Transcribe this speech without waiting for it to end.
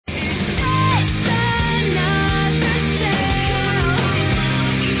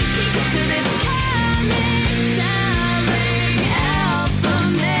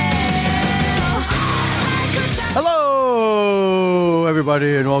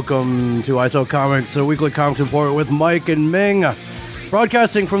everybody, and welcome to ISO Comics, a weekly comics report with Mike and Ming,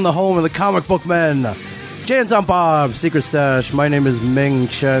 broadcasting from the home of the comic book men. Jan's on Bob, Secret Stash. My name is Ming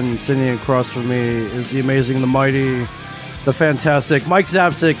Chen. Sitting across from me is the amazing, the mighty, the fantastic Mike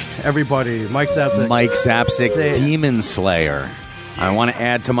Zapcic. Everybody, Mike Zapcic. Mike Zapcic, Demon Slayer. I want to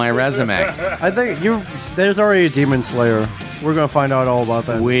add to my resume. I think there's already a Demon Slayer. We're going to find out all about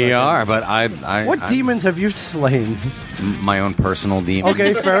that. We are, but I what demons have you slain? My own personal demons.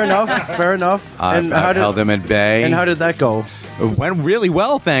 Okay, fair enough. Fair enough. I've held them at bay. And how did that go? It went really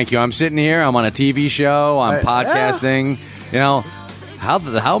well, thank you. I'm sitting here. I'm on a TV show. I'm podcasting. You know,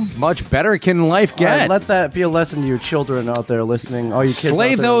 how much better can life get? Let that be a lesson to your children out there listening. All you kids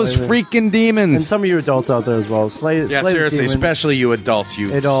slay out there those listening. freaking demons. And some of you adults out there as well. Slay seriously, the demons. especially you adults,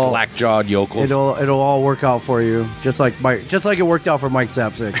 you slack-jawed yokels. It'll all work out for you, just like it worked out for Mike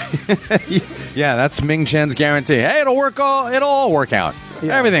Zapcic. Yeah, that's Ming Chen's guarantee. Hey, it'll all work out.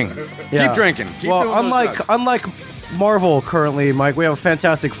 Yeah. Everything. Yeah. Keep drinking. Keep doing those drugs. unlike Marvel currently, Mike, we have a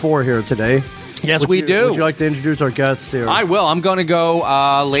Fantastic Four here today. Yes, we do. Would you like to introduce our guests here? I will. I'm going to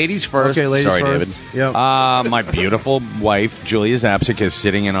go ladies first. Okay, ladies Sorry, first. David. Yep. My beautiful wife, Julia Zapcic, is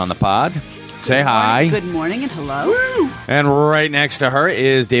sitting in on the pod. Say hi. Good morning and hello. And right next to her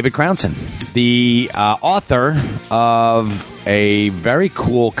is David Crownson, the author of a very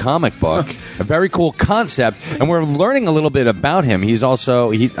cool comic book, a very cool concept, and we're learning a little bit about him. He's also,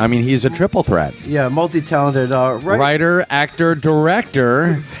 he's a triple threat. Yeah, multi-talented writer, actor,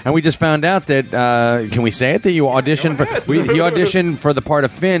 director, and we just found out that, can we say it, that you auditioned he auditioned for the part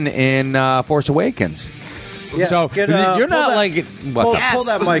of Finn in Force Awakens. Yeah, so you're not like pull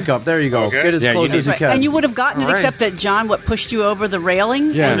that mic up. There you go. Okay. Get as close as you can. And you would have gotten it, except that John pushed you over the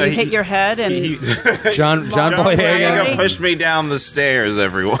railing, and you hit your head. And John Boyega pushed me down the stairs.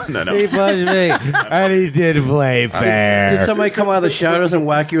 Everyone, he pushed me, and he did play fair. Did somebody come out of the shadows and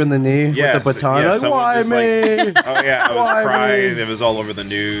whack you in the knee with the baton? Yes, why me? Oh yeah, I was Why crying. me? It was all over the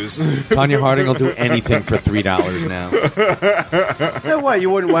news. Tanya Harding will do anything for $3 now. Yeah, what? You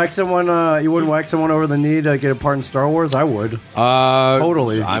wouldn't whack someone? You wouldn't whack someone over the knee to get a part in Star Wars? I would.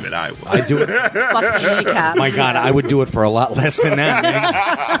 Totally. I would. I do it. plus the kneecaps. My God, I would do it for a lot less than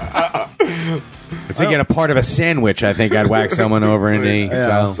that. To get a part of a sandwich, I think I'd whack someone over a knee.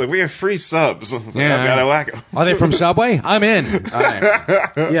 Yeah. It's like we have free subs. Like, I gotta whack them. Are they from Subway? I'm in. All right.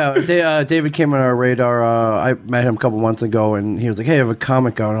 Yeah, David came on our radar. I met him a couple months ago, and he was like, "Hey, I have a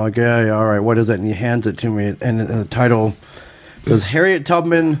comic out." And I'm like, yeah, all right, what is it? And he hands it to me, and the title says Harriet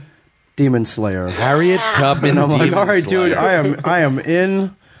Tubman, Demon Slayer. Harriet Tubman, And I'm like, Demon all right, Slayer. dude, I am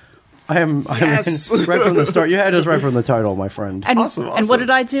in. Yes. In right from the start. You had us right from the title, my friend. And, Awesome. And what did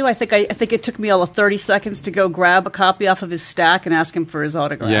I do? I think it took me all of 30 seconds to go grab a copy off of his stack and ask him for his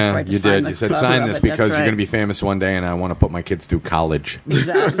autograph. Yeah, right, to you sign did. the You said, cover sign of this it. because That's you're right. going to be famous one day, and I want to put my kids through college.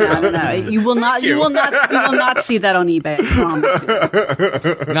 Exactly. No. You will not see that on eBay. I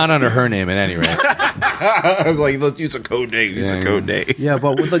promise you. Not under her name, at any rate. I was like, let's use a code name. Use a code name. Yeah,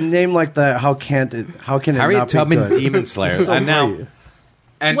 but with a name like that, how can it Harriet not Tubman, be good? Demon Slayer. So And now, great.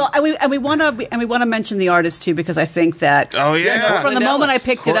 and Well, we want to mention the artist too, because I think that Oh yeah. from the moment I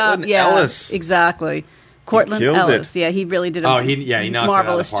picked it up, Cortland Ellis. exactly. Cortland killed Ellis, it. yeah, he really did. he knocked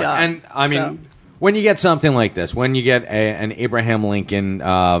marvelous it out of the park. job. And I mean, when you get something like this, when you get an Abraham Lincoln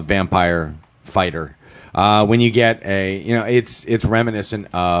vampire fighter, when you get it's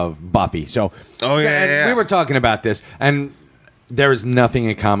reminiscent of Buffy. So, and we were talking about this, and there is nothing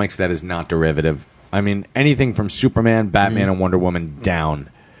in comics that is not derivative. I mean, anything from Superman, Batman, and Wonder Woman down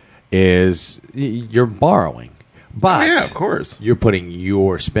is you're borrowing. But yeah, of course. you're putting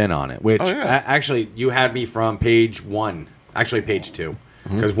your spin on it, which yeah. actually you had me from page 1, actually page 2,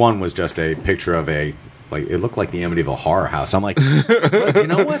 because 1 was just a picture of it looked like the Amityville Horror House. I'm like, look, you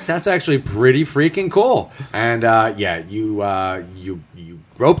know what? That's actually pretty freaking cool. And you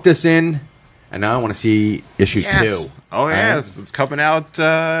roped us in, and now I want to see issue 2. Oh yeah, it's coming out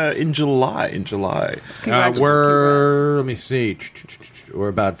in July. Let me see. We're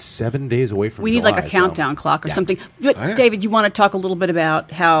about 7 days away from we need July, like a countdown clock or yeah. something. But David, you want to talk a little bit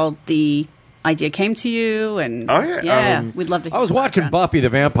about how the idea came to you? And we'd love to. I was watching Buffy the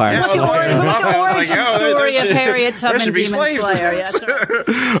Vampire What's the origin story of Harriet there Tubman, should be Demon slaves. Slayer? Yes,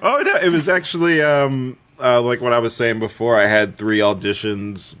 right. Oh no, it was actually like what I was saying before. I had 3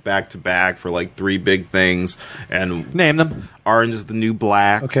 auditions back to back for like 3 big things, and Name them. Orange is the New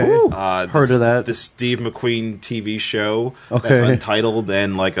Black. Okay. Heard of that. The Steve McQueen TV show Okay. that's untitled,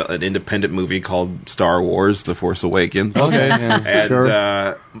 and like an independent movie called Star Wars: The Force Awakens. Okay, And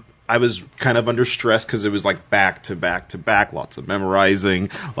sure. I was kind of under stress because it was like back to back to back, lots of memorizing,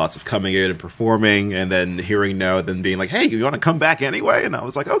 lots of coming in and performing, and then hearing no, then being like, hey, you want to come back anyway? And I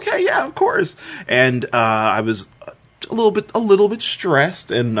was like, okay, yeah, of course. And I was a little bit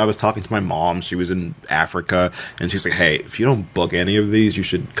stressed, and I was talking to my mom. She was in Africa, and she's like, hey, if you don't book any of these, you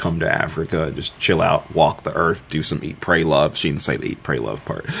should come to Africa, just chill out, walk the earth, do some eat, pray, love. She didn't say the eat, pray, love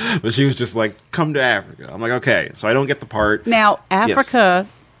part, but she was just like, come to Africa. I'm like, okay. So I don't get the part. Now, Africa, yes.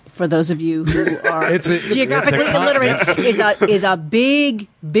 For those of you who are geographically illiterate, is a big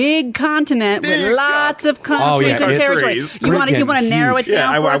continent with lots of countries and territories. You want to narrow it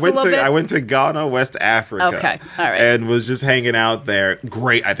down for us a little bit? I went to Ghana, West Africa. Okay, all right. And was just hanging out there.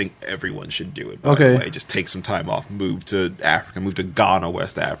 Great. I think everyone should do it, by the way. Just take some time off, move to Africa, move to Ghana,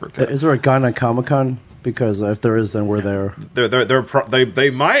 West Africa. Is there a Ghana Comic-Con? Because if there is, then we're there. They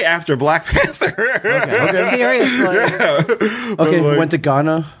might after Black Panther. Okay. Seriously. Yeah. Okay, we went to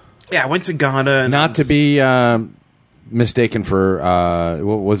Ghana. Yeah, I went to Ghana. And not to be mistaken for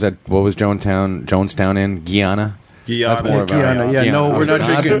what was that? What was Jonestown in Guyana? That's more Guyana. Yeah, no, we're not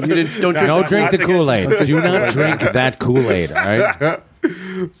drinking. Don't drink. Don't drink the Kool-Aid. Do not drink that Kool-Aid. All right.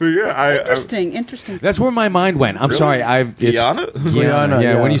 Interesting. That's where my mind went. I'm sorry. Guyana? Guyana.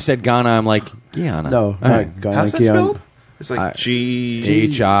 Yeah. When you said Ghana, I'm like Guyana. No, not Ghana. How's that spelled? It's like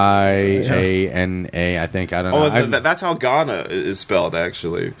Hiana. I think. I don't know. That's how Ghana is spelled,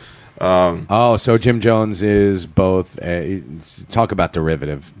 actually. So Jim Jones is both. Talk about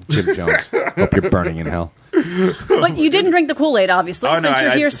derivative, Jim Jones. Hope you're burning in hell. But you didn't drink the Kool-Aid, obviously, since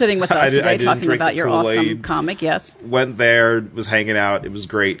you're here sitting with us today talking about your awesome comic. Yes. Went there, was hanging out. It was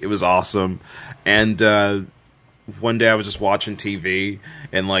great. It was awesome. And one day I was just watching TV,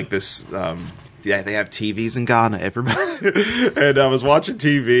 and like this. They have TVs in Ghana, everybody. And I was watching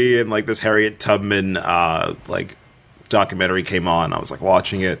TV, and like this Harriet Tubman documentary came on. I was like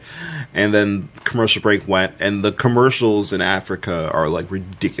watching it, and then commercial break went, and the commercials in Africa are like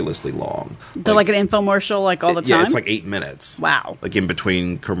ridiculously long. They're like an infomercial, like all the time. Yeah, it's like 8 minutes. Wow! Like in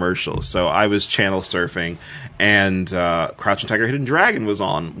between commercials. So I was channel surfing, and Crouching Tiger, Hidden Dragon was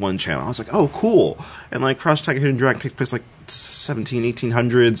on one channel. I was like, oh, cool. And like Crouching Tiger, Hidden Dragon takes place like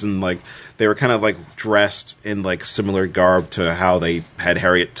 1800s, and like they were kind of like dressed in like similar garb to how they had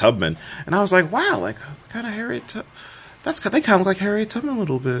Harriet Tubman. And I was like, wow, like what kind of Harriet Tubman? They kind of look like Harriet Tubman a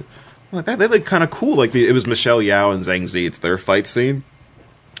little bit. Like that, they look kind of cool. Like it was Michelle Yeoh and Zhang Zi. It's their fight scene,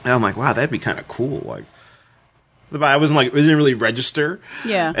 and I'm like, wow, that'd be kind of cool. Like, but I wasn't like, it didn't really register.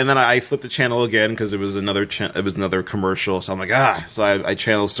 Yeah. And then I flipped the channel again because it was another commercial. So I'm like, so I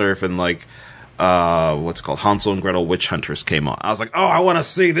channel surf, and like, what's it called? Hansel and Gretel Witch Hunters came on. I was like, oh, I want to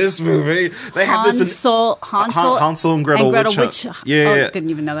see this movie. They have this Hansel and Gretel Witch Hunters. Yeah, didn't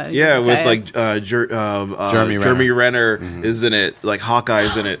even know that. Yeah, with like Jeremy Renner is in it. Like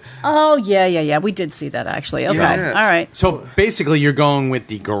Hawkeye's in it. Oh yeah. We did see that actually. Okay, all right. So basically, you're going with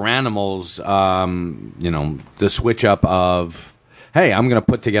the Garanimals. The switch up of. Hey, I'm going to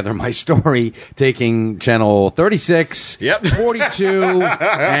put together my story taking channel 36, 42,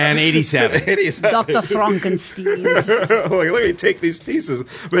 and 87. Dr. Frankenstein. Let me take these pieces.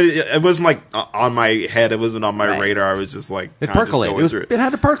 But it wasn't like on my head. It wasn't on my radar. I was just like... It percolated. It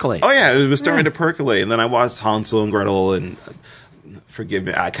had to percolate. Oh, yeah. It was starting to percolate. And then I watched Hansel and Gretel, and forgive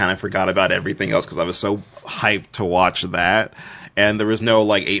me, I kind of forgot about everything else because I was so hyped to watch that. And there was no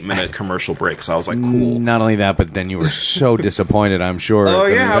like 8-minute commercial break, so I was like, "Cool." Not only that, but then you were so disappointed. I'm sure. Oh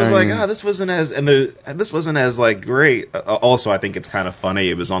yeah, I was like, this wasn't as like great. Also, I think it's kind of funny.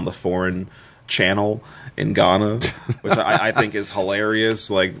 It was on the foreign channel in Ghana, which I think is hilarious.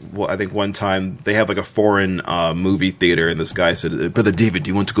 Like, I think one time they have like a foreign movie theater, and this guy said, "Brother David, do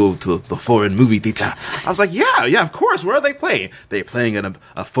you want to go to the foreign movie theater?" I was like, "Yeah, of course. Where are they playing?" They're playing in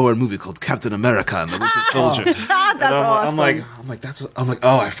a foreign movie called Captain America and the Winter Soldier. That's awesome. I'm like,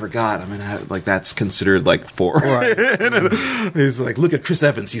 oh, I forgot. I mean, like that's considered like foreign. Right. He's like, look at Chris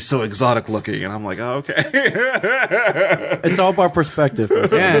Evans. He's so exotic looking, and I'm like, oh, okay. It's all about perspective.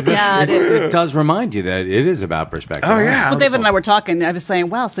 It does remind you that it is about perspective. Oh yeah. Well, David and I were talking. I was saying,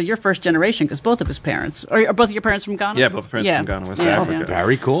 wow, so you're first generation because both of his parents are both of your parents from Ghana. Yeah, both parents from Ghana, West Africa. Yeah.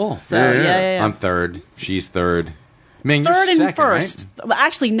 Very cool. So yeah. I'm third. She's third. Ming, third you're and first. Right? Well,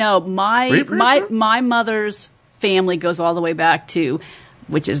 actually, no. My mother's family goes all the way back to,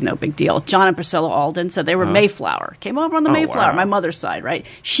 which is no big deal, John and Priscilla Alden. So they were Mayflower. Came over on the Mayflower, wow. My mother's side, right?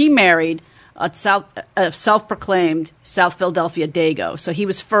 She married a self-proclaimed South Philadelphia Dago. So he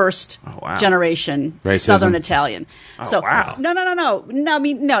was first generation Racism. Southern Italian. Oh, wow. No. I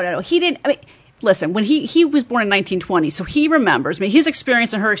mean, no. He didn't. I mean, listen, when he was born in 1920, so he remembers. I mean, his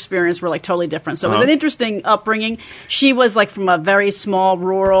experience and her experience were like totally different. So it was an interesting upbringing. She was like from a very small,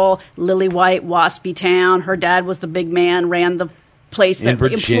 rural, lily white, waspy town. Her dad was the big man, ran the place that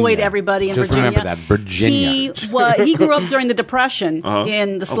employed everybody in Virginia. Remember that, Virginia. He grew up during the Depression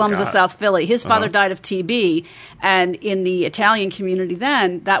in the slums of South Philly. His father died of TB, and in the Italian community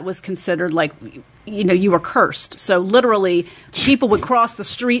then, that was considered like, you were cursed. So literally, people would cross the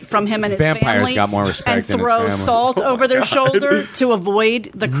street from him and his family got more respect and throw salt over their shoulder to avoid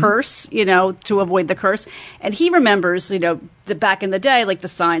the curse, And he remembers, that back in the day, like the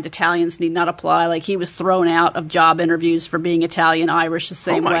signs, Italians need not apply. Like he was thrown out of job interviews for being Italian, Irish the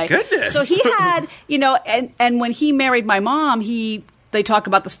same way. Oh, my goodness. So he had, and when he married my mom, they talk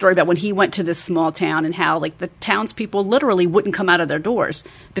about the story about when he went to this small town and how like the townspeople literally wouldn't come out of their doors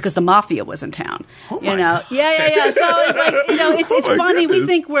because the mafia was in town. God. Yeah. So it's like, it's funny. Goodness. We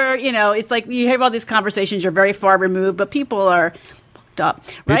think it's like you have all these conversations. You're very far removed, but people are. Up,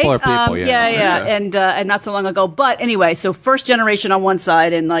 right? People are people, and not so long ago. But anyway, so first generation on one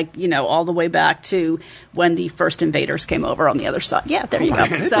side, and all the way back to when the first invaders came over on the other side. Yeah, there you go.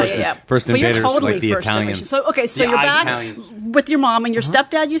 So first invaders, totally like the first Italians. Generation. So you're back Italians. with your mom and your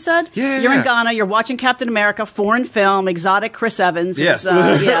stepdad. You said you're in Ghana. You're watching Captain America, foreign film, exotic Chris Evans. Yes,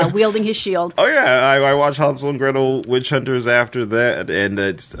 wielding his shield. Oh yeah, I watched Hansel and Gretel Witch Hunters after that, and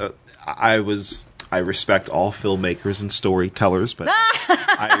it's I respect all filmmakers and storytellers, but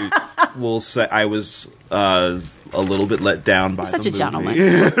I will say I was a little bit let down by the movie. Such a gentleman.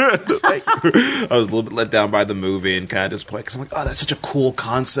 Thank you. I was a little bit let down by the movie and kind of just because I'm like, oh, that's such a cool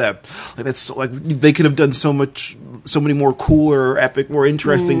concept. Like that's like they could have done so many more cooler, epic, more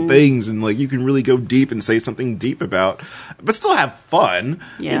interesting things, and like you can really go deep and say something deep about, but still have fun.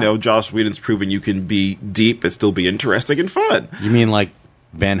 Yeah. Joss Whedon's proven you can be deep and still be interesting and fun. You mean like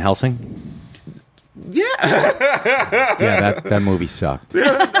Van Helsing? Yeah. That movie sucked. Yeah,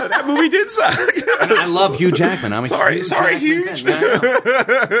 that movie did suck. And I love Hugh Jackman. I'm a sorry, Huge.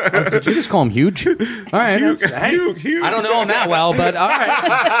 Did you just call him Huge? All right. Huge. I don't know him that well, but all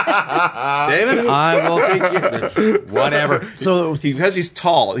right. David, I will take you. Whatever. So because he's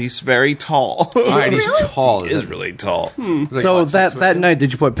tall, he's very tall. All right, he's tall. He is really tall. So that night,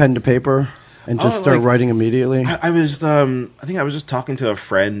 did you put pen to paper? And just start writing immediately? I was, I think I was just talking to a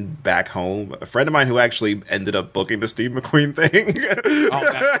friend back home, a friend of mine who actually ended up booking the Steve McQueen thing.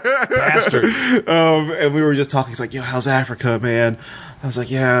 That bastard. And we were just talking. He's like, yo, how's Africa, man? I was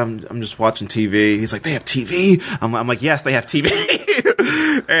like, yeah, I'm just watching TV. He's like, they have TV? I'm like, yes, they have TV.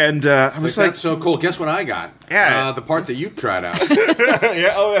 And I was like, that's so cool. Guess what I got? Yeah. The part that you tried out.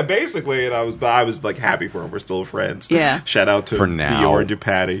 yeah, basically. And I was like happy for him. We're still friends. Yeah. Shout out to Bjorn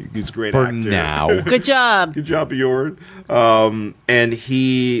Dupatti. He's a great actor. Now. Good job. Good job, Bjorn. And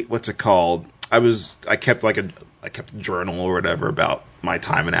he, what's it called? I kept a journal or whatever about my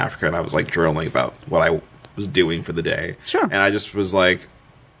time in Africa, and I was like journaling about what I was doing for the day. Sure. And I just was like,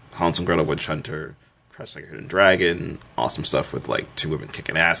 Hansel and Gretel Witch Hunter, Crouching Tiger, Hidden Dragon, awesome stuff with like two women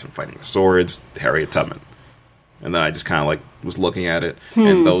kicking ass and fighting the swords, Harriet Tubman. And then I just kind of like was looking at it,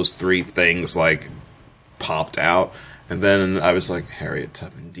 and those three things like popped out. And then I was like, Harriet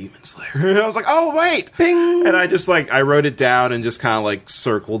Tubman, Demon Slayer. I was like, oh, wait. Bing. And I just like, I wrote it down and just kind of like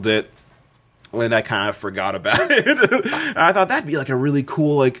circled it. And I kind of forgot about it. And I thought that'd be like a really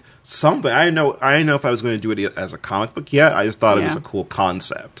cool, like something. I didn't know if I was going to do it as a comic book yet. I just thought it was a cool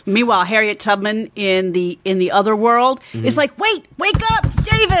concept. Meanwhile, Harriet Tubman in the other world is like, wake up,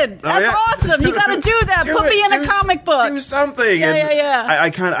 David! That's awesome. You got to do that. Put me in a comic book. Do something. Yeah. I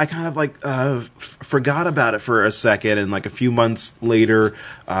kind of like forgot about it for a second, and like a few months later,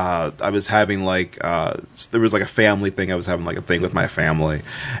 I was having like there was like a family thing. I was having like a thing with my family,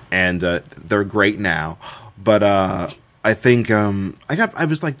 and they're great now, but I think I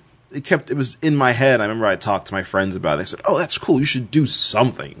was like it was in my head. I remember I talked to my friends about it. I said, oh, that's cool, you should do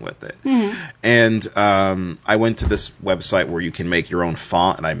something with it. And I went to this website where you can make your own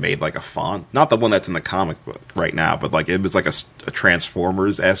font, and I made like a font, not the one that's in the comic book right now, but like it was like a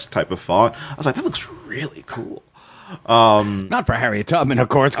Transformers-esque type of font. I was like, that looks really cool. Not for Harriet Tubman, of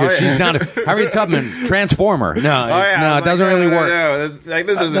course, because she's not a Harriet Tubman Transformer. No, it doesn't really work. No, like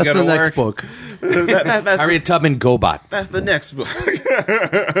this isn't going to work. That's the next book. That's Harriet Tubman GoBot. That's the next book.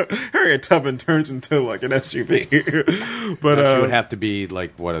 Harriet Tubman turns into like an SUV. But she would have to be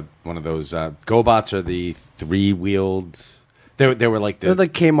like one of those GoBots are the 3-wheeled. They were like they're the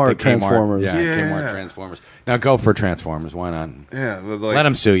Kmart Transformers. Yeah, Kmart Transformers. Now go for Transformers. Why not? Yeah, like, let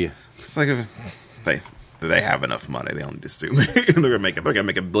them sue you. It's like they have enough money. They don't need to sue me. They're gonna make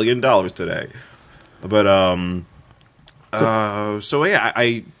 $1 billion today. But So yeah,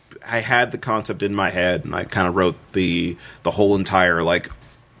 I had the concept in my head, and I kind of wrote the whole entire like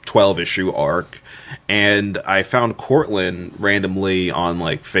 12-issue arc. And I found Cortland randomly on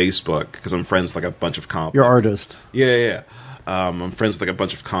like Facebook because I'm friends with like a bunch of Your artist. Yeah. I'm friends with like a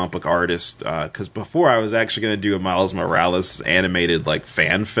bunch of comic book artists because before I was actually going to do a Miles Morales animated like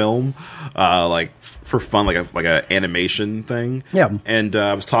fan film, like for fun, like a animation thing. Yeah. And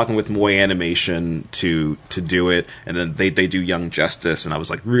I was talking with Moy Animation to do it, and then they do Young Justice, and I was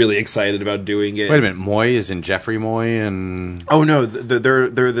like really excited about doing it. Wait a minute, Moy is in Jeffrey Moy and oh no,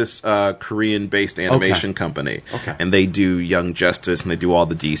 they're this Korean based animation company. Okay. And they do Young Justice, and they do all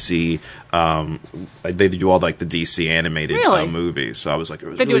the DC. They do all like the DC animated movies. So I was like,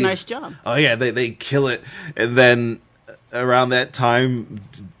 they do a nice job. Oh yeah, they kill it. And then around that time,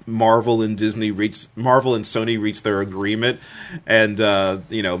 Marvel and Sony reached their agreement, and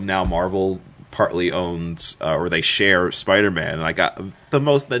now Marvel partly owns or they share Spider-Man, and I got the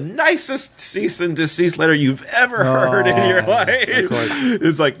nicest cease and desist letter you've ever heard in your life.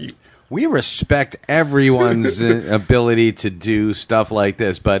 It's like we respect everyone's ability to do stuff like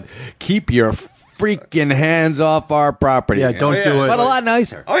this, but keep your freaking hands off our property. Yeah, don't do it. But a lot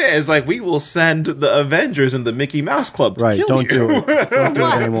nicer. Oh yeah, it's like we will send the Avengers and the Mickey Mouse Club to kill don't you. do it. Don't do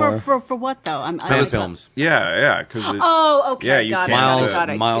it anymore. For what though? Films. Yeah. Okay. Yeah, you got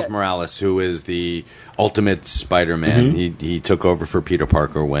it. Miles Morales, who is the ultimate Spider-Man, he took over for Peter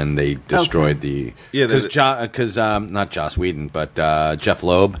Parker when they destroyed because not Joss Whedon, but Jeff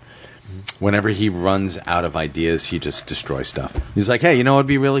Loeb. Whenever he runs out of ideas, he just destroys stuff. He's like, hey, you know what would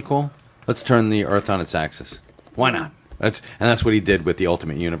be really cool? Let's turn the Earth on its axis. Why not? That's what he did with the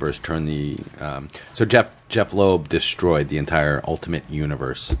Ultimate Universe. So Jeff Loeb destroyed the entire Ultimate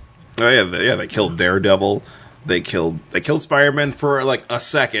Universe. Oh yeah, they killed Daredevil. They killed Spider-Man for like a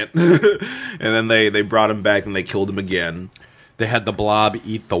second, and then they brought him back and they killed him again. They had the Blob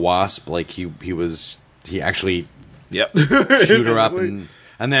eat the Wasp, like he actually shoot her up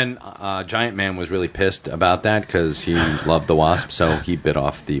and then Giant Man was really pissed about that because he loved the Wasp, so he bit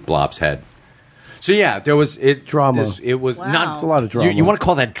off the Blob's head. So yeah, there was drama. It was not it's a lot of drama. You want to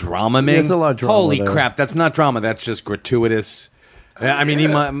call that drama, man? Yeah, it's a lot of drama. Holy crap, that's not drama. That's just gratuitous. I mean,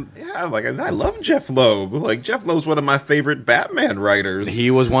 I love Jeff Loeb. Like Jeff Loeb's one of my favorite Batman writers.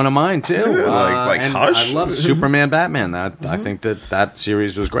 He was one of mine too. And Hush. I love Superman, Batman. I think that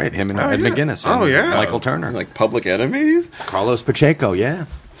series was great. Him and Ed McGuinness. And Michael Turner, like Public Enemies. Carlos Pacheco. Yeah,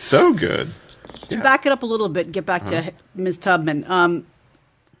 so good. To back it up a little bit, get back to Ms. Tubman.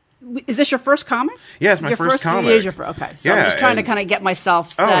 Is this your first comic? Yeah, it's my first comic. It is your first. Okay, so I'm just trying to kind of get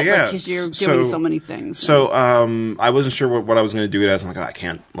myself set because you're doing so many things. So I wasn't sure what I was going to do it as. I'm like, I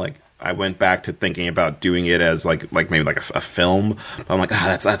can't. Like, I went back to thinking about doing it as like maybe like a film. But I'm like,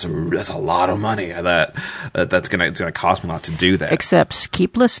 that's a lot of money. It's gonna cost me a lot to do that. Except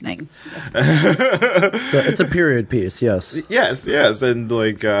keep listening. It's a period piece. Yes. Yes, and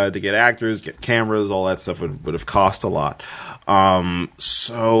like to get actors, get cameras, all that stuff would have cost a lot.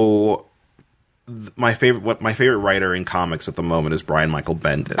 So my favorite writer in comics at the moment is Brian Michael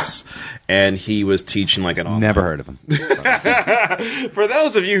Bendis, and he was teaching like an online. Never heard of him. For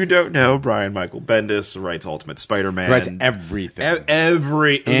those of you who don't know, Brian Michael Bendis writes Ultimate Spider-Man, writes everything,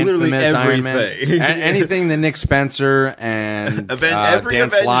 literally everything, anything that Nick Spencer and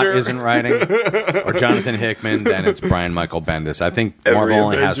Dan Slott isn't writing, or Jonathan Hickman, then it's Brian Michael Bendis. I think Marvel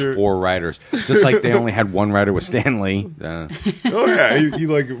only has 4 writers, just like they only had 1 writer with Stan Lee. Oh yeah, he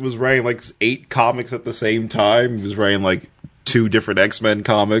like was writing like 8 comics at the same time. He was writing like 2 different X-Men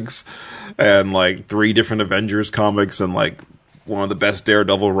comics and like 3 different Avengers comics and like one of the best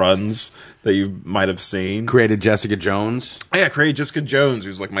Daredevil runs that you might have seen. Created Jessica Jones. Yeah, created Jessica Jones,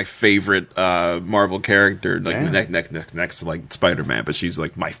 who's like my favorite Marvel character, like next to like Spider-Man, but she's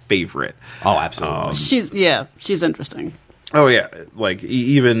like my favorite. Oh, absolutely. She's interesting. Oh yeah, like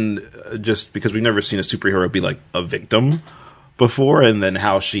even just because we've never seen a superhero be like a victim before, and then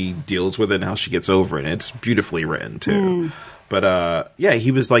how she deals with it and how she gets over it. And it's beautifully written too. But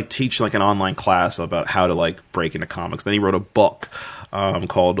he was like teaching like an online class about how to like break into comics. Then he wrote a book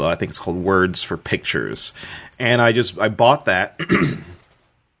called I think it's called Words for Pictures, and I bought that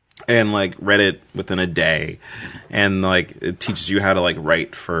and like read it within a day, and like it teaches you how to like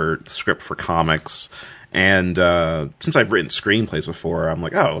write for script for comics. And since I've written screenplays before, I'm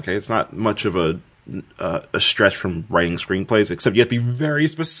like, oh, okay, it's not much of a stretch from writing screenplays, except you have to be very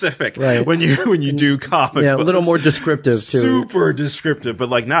specific when you do comic books. A little more descriptive too. Super descriptive, but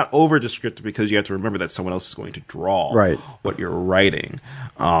like not over descriptive, because you have to remember that someone else is going to draw what you're writing.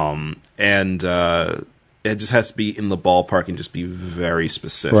 it just has to be in the ballpark and just be very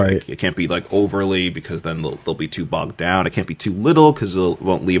specific. Right. It can't be like overly, because then they'll be too bogged down. It can't be too little because it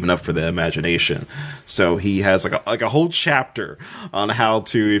won't leave enough for the imagination. So he has like a whole chapter on how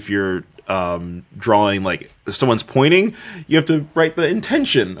to, if you're drawing, like if someone's pointing, you have to write the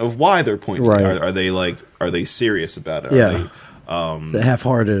intention of why they're pointing. Right. Are they serious about it? Yeah. Is it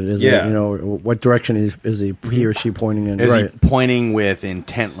half-hearted? Is it, what direction is he or she pointing in? Is he pointing with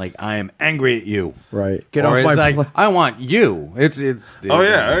intent, like I am angry at you? Right. Get off my like I want you. It's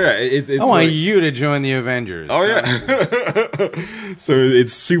I want you to join the Avengers. Oh yeah. So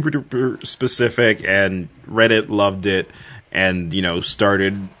it's super duper specific, and Reddit loved it, and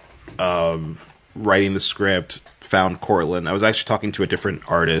started writing the script. Found Cortland. I was actually talking to a different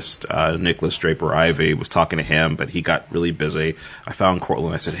artist, Nicholas Draper Ivy. Was talking to him, but he got really busy. I found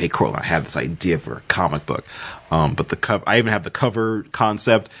Cortland. I said, "Hey, Cortland, I have this idea for a comic book, but the cover. I even have the cover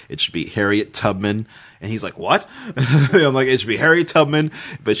concept. It should be Harriet Tubman." And he's like, "What?" I'm like, "It should be Harriet Tubman,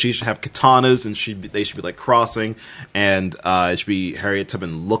 but she should have katanas, and they should be like crossing, and it should be Harriet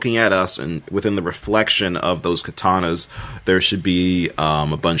Tubman looking at us, and within the reflection of those katanas, there should be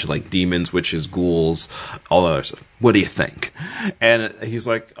a bunch of like demons, witches, ghouls, all that other stuff. What do you think?" And he's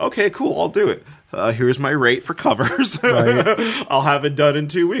like, "Okay, cool, I'll do it. Here's my rate for covers. Right. I'll have it done in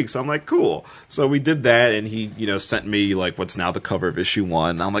 2 weeks." I'm like, "Cool." So we did that, and he, sent me like what's now the cover of issue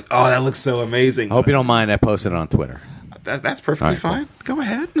 1. And I'm like, "Oh, that looks so amazing." I hope you don't mind. I posted it on Twitter. That's perfectly fine. Cool. Go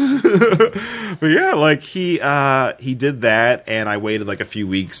ahead. But yeah, like he did that, and I waited like a few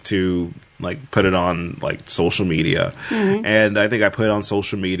weeks to like put it on like social media, and I think I put it on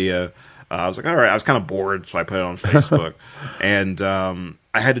social media. I was like, all right. I was kind of bored, so I put it on Facebook, and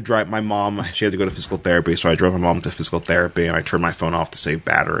I had to drive my mom. She had to go to physical therapy, so I drove my mom to physical therapy, and I turned my phone off to save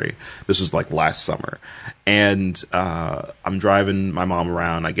battery. This was like last summer, and I'm driving my mom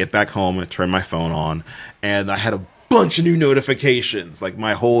around. I get back home and turn my phone on, and I had a bunch of new notifications. Like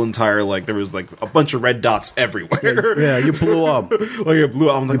my whole entire there was like a bunch of red dots everywhere. Yeah, you blew up. Like it blew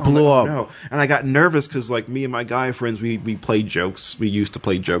up. I'm like, you blew up. No. And I got nervous because like me and my guy friends, we play jokes. We used to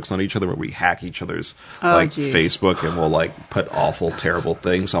play jokes on each other where we hack each other's Facebook, and we'll like put awful, terrible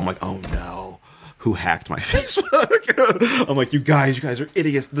things. So I'm like, oh no. Who hacked my Facebook? I'm like, you guys are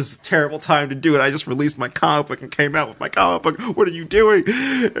idiots. This is a terrible time to do it. I just released my comic book and came out with my comic book. What are you doing?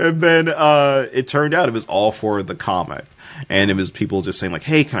 And then it turned out it was all for the comic. And it was people just saying like,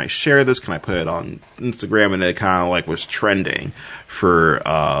 hey, can I share this? Can I put it on Instagram? And it kind of like was trending for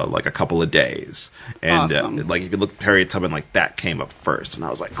like a couple of days. And awesome. Like if you look at Harriet Tubman, like that came up first. And I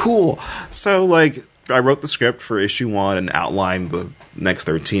was like, cool. So like I wrote the script for issue 1 and outlined the next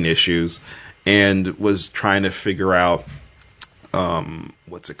 13 issues. And was trying to figure out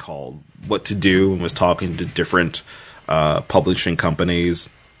what to do, and was talking to different publishing companies,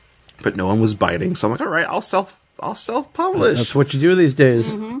 but no one was biting. So I'm like, all right, I'll self-publish. That's what you do these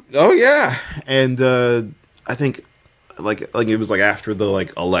days. Mm-hmm. Oh yeah, and I think like it was like after the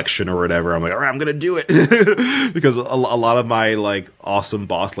like election or whatever. I'm like, all right, I'm gonna do it because a lot of my like awesome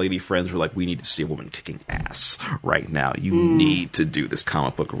boss lady friends were like, we need to see a woman kicking ass right now. You need to do this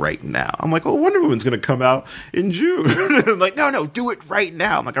comic book right now. I'm like, well, Wonder Woman's gonna come out in June. Like, no, do it right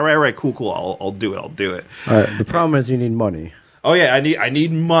now. I'm like, all right, cool. I'll do it. All right. The problem is you need money. Oh yeah, I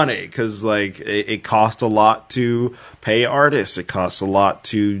need money because like it costs a lot to pay artists. It costs a lot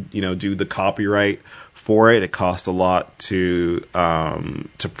to do the copyright for it. It costs a lot to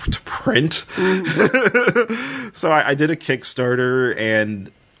print. So I did a Kickstarter,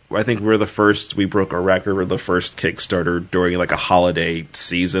 and I think we broke a record. We're the first Kickstarter during like a holiday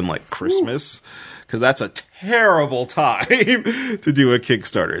season, like Christmas. Because that's a terrible time to do a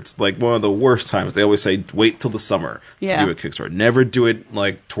Kickstarter. It's like one of the worst times. They always say, wait till the summer to do a Kickstarter. Never do it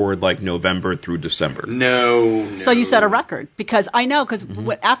like toward like November through December. No. So you set a record. Because I know,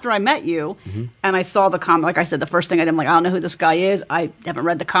 after I met you and I saw the comic, like I said, the first thing I did, I'm like, I don't know who this guy is. I haven't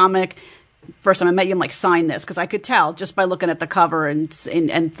read the comic. First time I met you, I'm like, sign this. Because I could tell just by looking at the cover and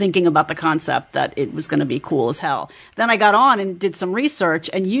thinking about the concept that it was going to be cool as hell. Then I got on and did some research,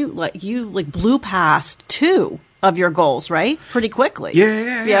 and you blew past 2 of your goals, right? Pretty quickly.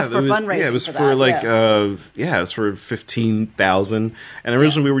 Yeah. For fundraising. Yeah, it was for like, it was for $15,000. And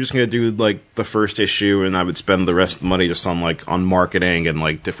originally we were just going to do like the first issue, and I would spend the rest of the money just on marketing and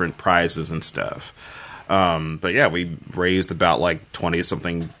like different prizes and stuff. But yeah, we raised about like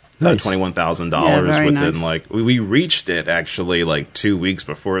 20-something. Nice. $21,000 within like we reached it actually like 2 weeks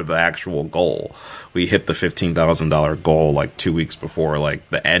before the actual goal. We hit the $15,000 goal like 2 weeks before like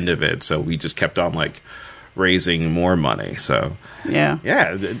the end of it. So we just kept on like raising more money. So yeah,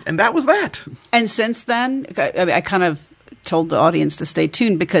 and that was that. And since then, I kind of told the audience to stay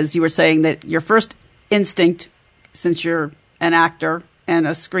tuned because you were saying that your first instinct, since you're an actor and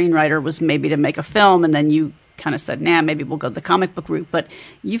a screenwriter, was maybe to make a film, and then you kind of said, nah, maybe we'll go the comic book route. But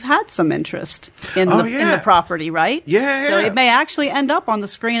you've had some interest in the property, right? Yeah. So it may actually end up on the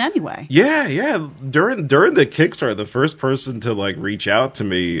screen anyway. Yeah. During the Kickstarter, the first person to like reach out to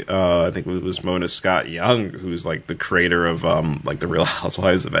me, I think it was Mona Scott Young, who's like the creator of like the Real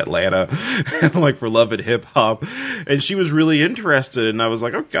Housewives of Atlanta, like for Love and Hip Hop, and she was really interested. And I was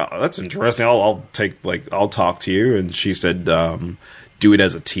like, okay, that's interesting. I'll talk to you. And she said, do it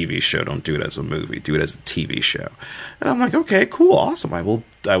as a TV show. Don't do it as a movie. Do it as a TV show. And I'm like, okay, cool, awesome. I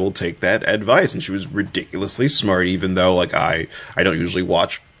will take that advice. And she was ridiculously smart, even though like I don't usually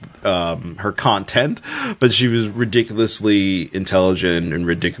watch her content, but she was ridiculously intelligent and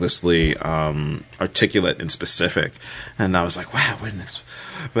ridiculously articulate and specific. And I was like, wow, goodness.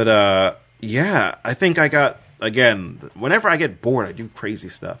 But yeah, I think I got. Again, whenever I get bored, I do crazy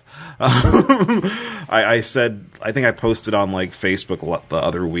stuff. I think I posted on like Facebook the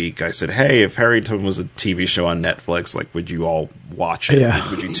other week. I said, "Hey, if Harriet Tubman was a TV show on Netflix, like, would you all watch it? Yeah.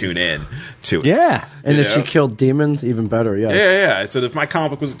 Would you tune in to it?" Yeah, and if she killed demons, even better. Yeah, yeah. I said, if my comic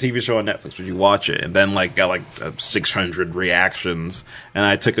book was a TV show on Netflix, would you watch it? And then like got like 600 reactions, and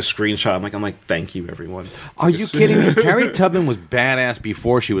I took a screenshot. I'm like, thank you, everyone. Are you kidding me? Harriet Tubman was badass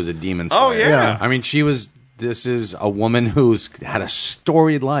before she was a demon slayer. Oh yeah. I mean, she was. This is a woman who's had a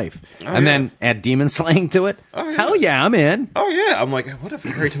storied life, then add demon slaying to it. Oh, yeah. Hell yeah, I'm in. Oh yeah, I'm like, what if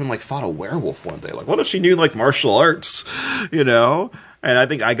Harriet Tubman like fought a werewolf one day? Like, what if she knew like martial arts, you know? And I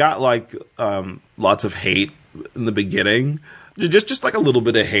think I got like lots of hate in the beginning, just like a little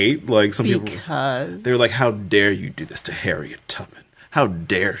bit of hate. Like some people, they were like, "How dare you do this to Harriet Tubman? How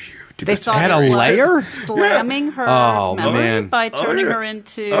dare you?" They thought had a layer? Slamming her man. by turning her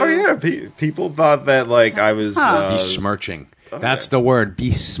into... Oh, yeah. People thought that, like, I was... besmirching. That's the word,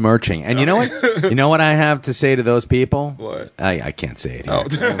 besmirching. And you know what? You know what I have to say to those people? What? I can't say it here.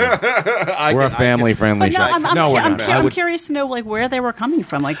 We're a family-friendly show. I'm curious to know, like, where they were coming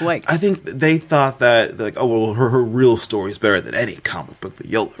from. Like, what? I think they thought that, like, oh, well, her real story is better than any comic book that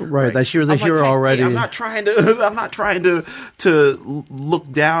you'll ever write. That she was a hero already. Hey, I'm not trying to look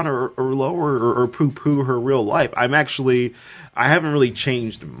down or lower or poo-poo her real life. I haven't really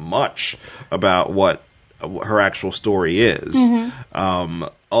changed much about what her actual story is. Mm-hmm.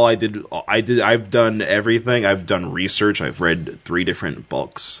 I've done everything. I've done research. I've read 3 different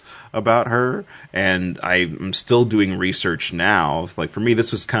books about her, and I'm still doing research now. Like, for me,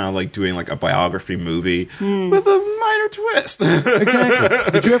 this was kind of like doing like a biography movie with a minor twist.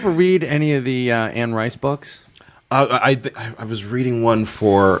 Exactly. Did you ever read any of the Anne Rice books? I was reading one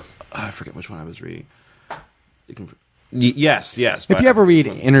for I forget which one I was reading. Yes. If you ever read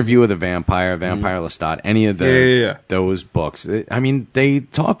Interview with a Vampire, Lestat, any of those books, I mean, they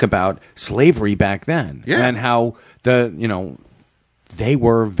talk about slavery back then and how they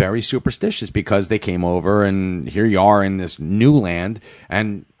were very superstitious because they came over and here you are in this new land,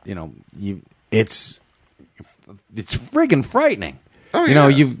 and it's friggin' frightening. Oh, yeah.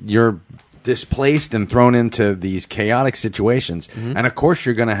 You're displaced and thrown into these chaotic situations, and of course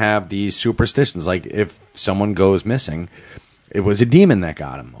you're going to have these superstitions, like if someone goes missing, it was a demon that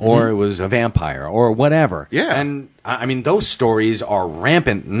got him, or it was a vampire, or whatever. And I mean, those stories are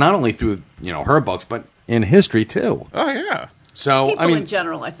rampant, not only through her books, but in history too. Oh yeah. So people in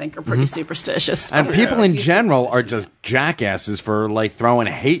general, I think, are pretty superstitious, and people in general are just jackasses for like throwing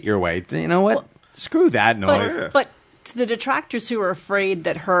hate your way. You know what? Screw that noise. But to the detractors who are afraid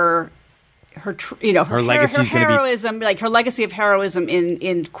that her heroism, like her legacy of heroism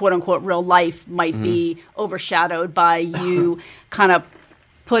in quote unquote real life, might be overshadowed by you kind of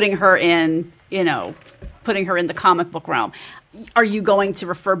putting her in the comic book realm. Are you going to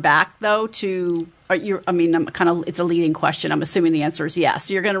refer back though to? It's a leading question. I'm assuming the answer is yes.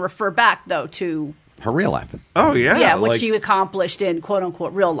 So you're going to refer back though to her real life. Oh yeah, yeah, what she accomplished in quote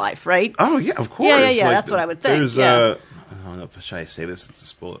unquote real life, right? Oh yeah, of course. Yeah. Like, that's what I would think. There's I don't know if should I say this as a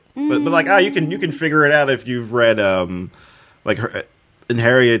spoiler, but like you can figure it out if you've read like her in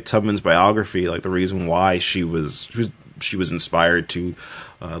Harriet Tubman's biography, like the reason why she was inspired to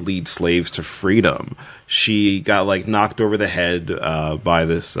lead slaves to freedom. She got like knocked over the head by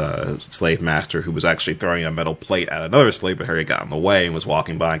this slave master who was actually throwing a metal plate at another slave, but Harriet got in the way and was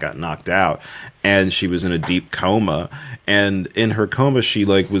walking by and got knocked out. And she was in a deep coma. And in her coma, she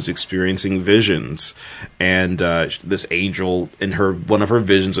like was experiencing visions. And this angel in one of her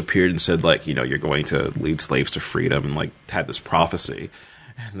visions appeared and said, like, you're going to lead slaves to freedom, and like had this prophecy.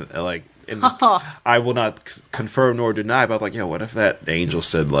 And like And I will not confirm nor deny, but like, what if that angel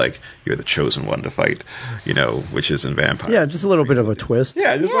said, like, you're the chosen one to fight, witches and vampires? Yeah, just a little bit of a twist.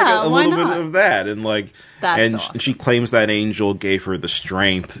 Yeah, just like a little bit of that. And like, That's awesome. she claims that angel gave her the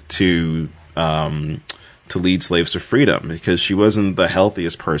strength to lead slaves to freedom, because she wasn't the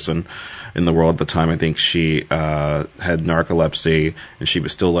healthiest person in the world at the time. I think she had narcolepsy, and she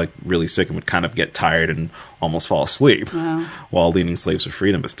was still like really sick and would kind of get tired and almost fall asleep while leading slaves to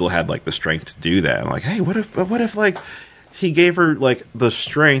freedom, but still had like the strength to do that. I'm like, hey, what if like he gave her like the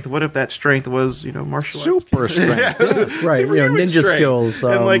strength? What if that strength was martial arts super strength, right? Ninja strength. skills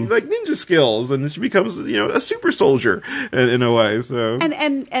And like ninja skills, and she becomes a super soldier in a way. So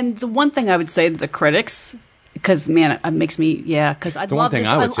and the one thing I would say to the critics, because man, it makes me because I love this.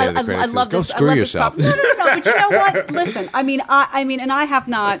 I would say to the critics is go screw yourself. No, but you know what? Listen, I mean, and I have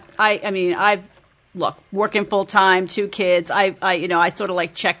not. I've working full time, 2 kids. I sort of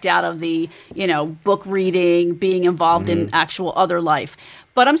like checked out of the book reading, being involved in actual other life.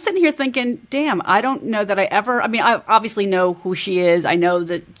 But I'm sitting here thinking, damn, I don't know that I ever. I mean, I obviously know who she is. I know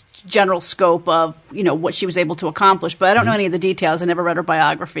the general scope of what she was able to accomplish, but I don't know any of the details. I never read her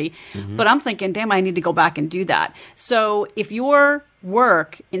biography. But I'm thinking, damn, I need to go back and do that. So if your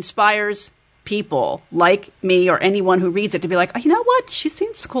work inspires people like me or anyone who reads it to be like, you know what, she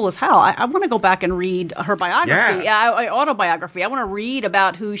seems cool as hell. I want to go back and read her biography, autobiography. I want to read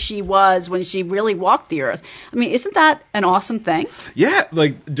about who she was when she really walked the earth. I mean, isn't that an awesome thing? Yeah,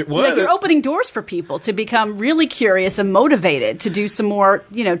 you're opening doors for people to become really curious and motivated to do some more,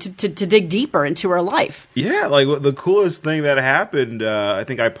 to dig deeper into her life. Yeah, like the coolest thing that happened, I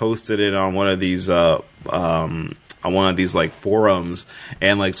think I posted it on one of these like forums,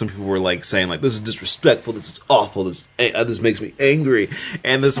 and like some people were like saying like, this is disrespectful, this is awful, this makes me angry.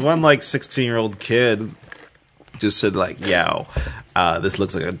 And this one like 16-year-old kid just said like, this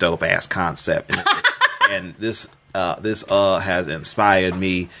looks like a dope ass concept, and this has inspired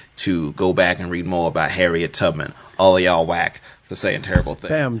me to go back and read more about Harriet Tubman. All of y'all whack for saying terrible things.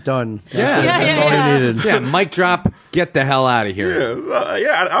 Bam, done. That's all you needed. Yeah, mic drop. Get the hell out of here.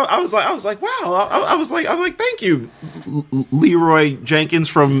 I was like, wow. I was like, thank you, Leroy Jenkins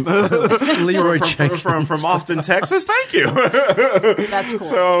from from Austin, Texas. Thank you. That's cool.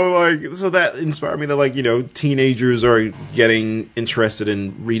 So that inspired me that like teenagers are getting interested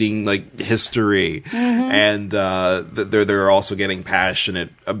in reading like history, and they're also getting passionate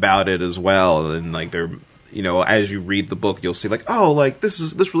about it as well, and like they're. As you read the book, you'll see like, oh, like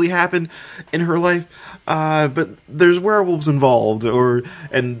this really happened in her life, but there's werewolves involved,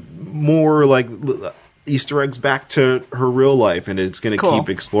 and more like Easter eggs back to her real life, and it's going to keep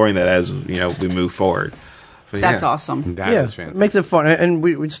exploring that as we move forward. But, that's awesome. That is fantastic. It makes it fun, and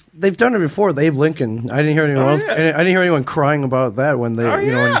they've done it before. with Abe Lincoln. I didn't hear anyone else. I didn't hear anyone crying about that when they,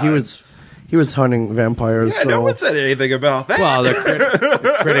 when he was hunting vampires. Yeah, no one said anything about that. Well, the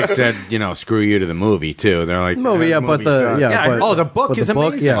critics said, screw you to the movie too. They're like, the book is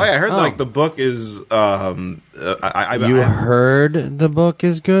amazing. Yeah. I heard like the book is. You heard the book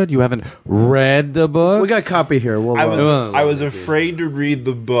is good. You haven't read the book. We got a copy here. I was afraid to read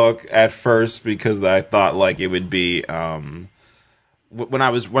the book at first because I thought like it would be. When I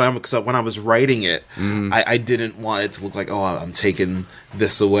was writing it, I didn't want it to look like, oh, I'm taking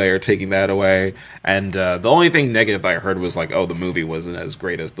this away or taking that away. And the only thing negative I heard was like, oh, the movie wasn't as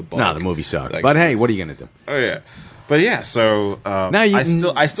great as the book. No, the movie sucked. Like, but hey, what are you gonna do? Oh yeah. But yeah, so now I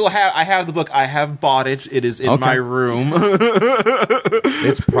still have the book. I have bought it. It is in my room.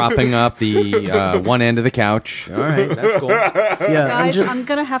 It's propping up the one end of the couch. All right, that's cool. Yeah, guys, I'm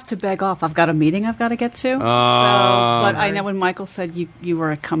gonna have to beg off. I've got a meeting I've got to get to. But I know when Michael said you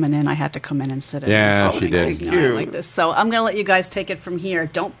were coming in, I had to come in and sit in. Yeah, she did. Thank you. Like this, so I'm gonna let you guys take it from here.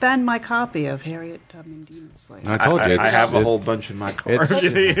 Don't bend my copy of Harriet Tubman Demon Slayer. I told you. I have a whole bunch in my car.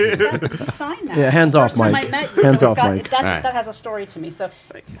 Sign that. Yeah, hands off, Mike. Hands off, Mike. That has a story to me. So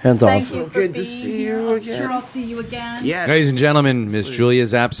hands off. Thank you for Good to being see here. you again. I'm sure I'll see you again. Yes. Ladies and gentlemen, Miss Julia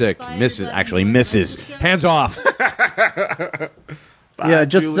Zapsik, Mrs. Hands off. Yeah,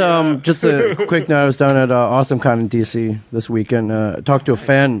 just a quick note. I was down at AwesomeCon in DC this weekend. Talked to a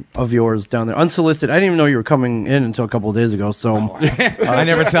fan of yours down there, unsolicited. I didn't even know you were coming in until a couple of days ago. So I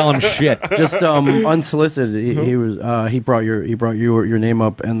never tell him shit. Just unsolicited. He brought your name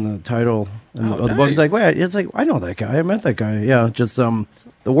up and the title of the book. He's like, wait, it's like I know that guy. I met that guy. Yeah, just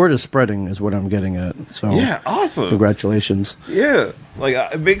the word is spreading is what I'm getting at. So yeah, awesome. Congratulations. Yeah, like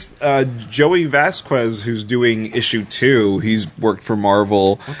it makes Joey Vasquez, who's doing issue 2. He's worked for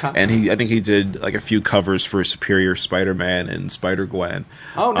Marvel, and I think he did like a few covers for Superior Spider-Man and Spider-Gwen.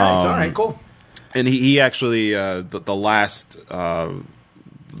 Oh, nice. All right, cool. And he actually the last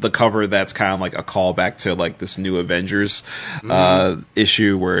the cover that's kind of like a callback to like this new Avengers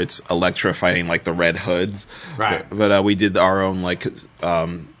issue where it's Elektra fighting like the Red Hoods. Right. But we did our own like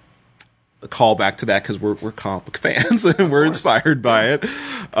call back to that because we're comic book fans and we're inspired by it.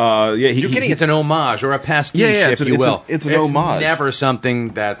 You're kidding? It's an homage or a pastiche, if you will. It's an homage. Never something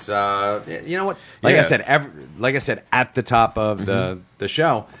that's you know what? Like I said, at the top of the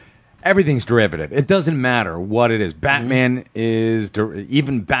show, everything's derivative. It doesn't matter what it is. Batman is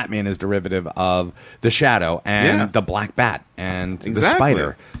even Batman is derivative of the Shadow and the Black Bat and the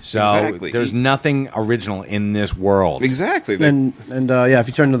Spider. So there's nothing original in this world. Exactly. And if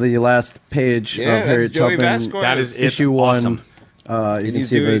you turn to the last page of Harriet Joey Tubman, Vasquez. That is issue awesome. 1. You can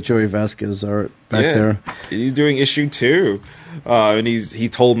see the Joey Vasquez art back there. He's doing issue 2, and he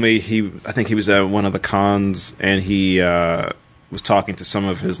told me I think he was at one of the cons, and he was talking to some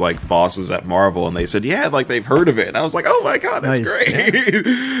of his like bosses at Marvel, and they said, like they've heard of it. And I was like, oh my god, that's great.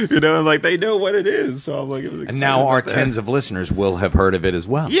 And like they know what it is. So I'm like, and now our tens of listeners will have heard of it as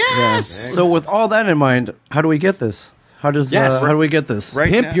well. Yes. So with all that in mind, how do we get this? How do we get this?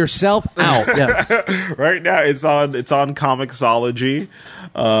 Pimp yourself out. Yes. Right now it's on Comixology.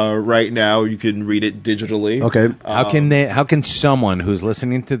 Right now you can read it digitally. Okay. How can someone who's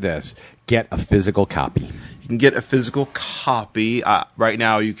listening to this get a physical copy? You can get a physical copy. Right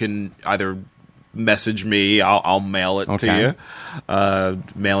now you can either message me. I'll mail it to you.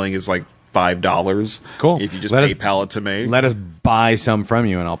 Mailing is like $5. Cool. If you just PayPal it to me. Let us buy some from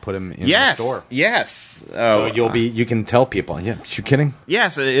you, and I'll put them in the store. Yes. So you can tell people. Yeah, you kidding?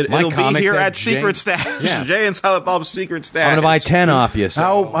 Yes, it'll be here at Secret Stash. Yeah. Jay and Silent Bob's Secret Stash. I'm gonna buy 10 off you.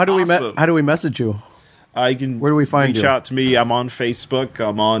 So. How do we message you? You can Where do we find reach you? out to me. I'm on Facebook.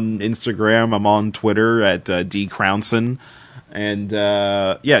 I'm on Instagram. I'm on Twitter at D Crownson. And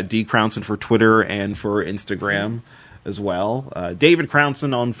D Crownson for Twitter and for Instagram as well. David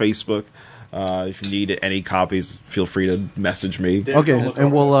Crownson on Facebook. If you need any copies, feel free to message me. Okay,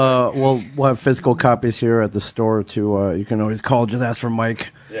 and we'll have physical copies here at the store too. You can always call, just ask for Mike.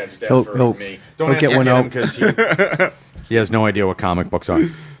 Yeah, just ask for me. Don't get one out because he has no idea what comic books are.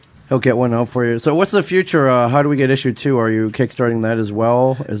 He'll get one out for you. So what's the future? How do we get issue 2? Are you kickstarting that as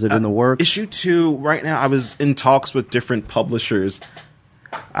well? Is it in the works? Issue 2, right now, I was in talks with different publishers.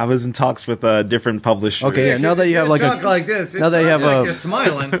 Okay, yeah. Now that you have like this, now that you have you're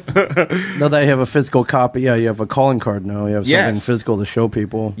smiling. Now that you have a physical copy, you have a calling card now. You have something physical to show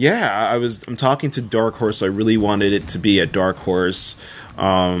people. Yeah, I'm talking to Dark Horse. I really wanted it to be at Dark Horse.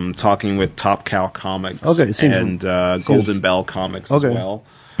 Talking with Top Cow Comics and Golden Bell Comics as well.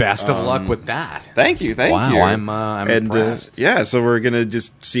 Best of luck with that. Thank you. Wow, I'm impressed. So we're gonna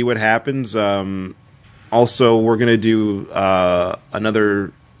just see what happens. Also, we're gonna do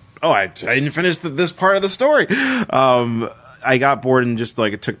another. Oh, I didn't finish this part of the story. I got bored and just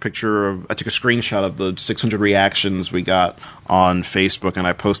like I took a screenshot of the 600 reactions we got on Facebook, and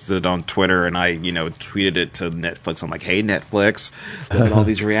I posted it on Twitter, and I tweeted it to Netflix. I'm like, hey Netflix, look at all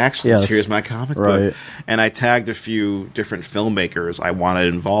these reactions. Yes. Here's my comic book. And I tagged a few different filmmakers I wanted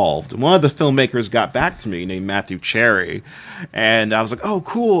involved. And one of the filmmakers got back to me named Matthew Cherry, and I was like, oh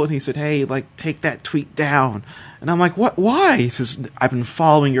cool. And he said, hey, like take that tweet down. And I'm like, what? Why? He says, I've been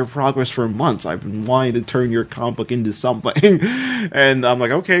following your progress for months. I've been wanting to turn your comic book into something. And I'm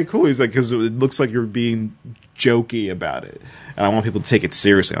like, okay, cool. He's like, because it looks like you're being jokey about it. And I want people to take it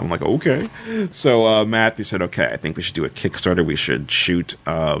seriously. I'm like, okay. So Matthew said, okay, I think we should do a Kickstarter. We should shoot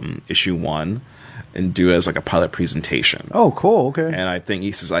issue 1 and do it as like a pilot presentation. Oh, cool. Okay. And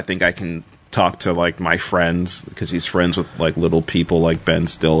he says, I think I can talk to like my friends, because he's friends with like little people like Ben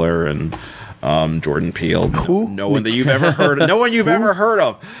Stiller and Jordan Peele. No one that you've ever heard of. No one you've ever heard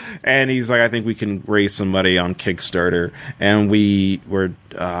of. And he's like, I think we can raise some money on Kickstarter. And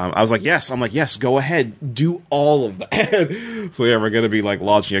I was like, yes. I'm like, yes, go ahead. Do all of that. So yeah, we're going to be like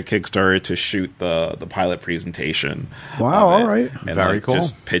launching a Kickstarter to shoot the pilot presentation. Wow. All right. And very cool.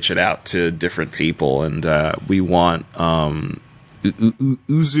 Just pitch it out to different people. And we want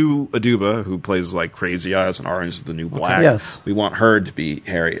Uzu Aduba, who plays like Crazy Eyes and Orange is the New Black. Okay. Yes. We want her to be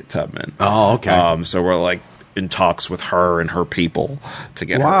Harriet Tubman. Oh, okay. So we're like in talks with her and her people to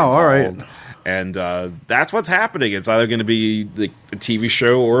get her involved. All right. And that's what's happening. It's either going to be a TV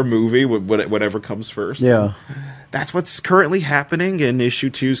show or a movie, whatever comes first. Yeah. That's what's currently happening, and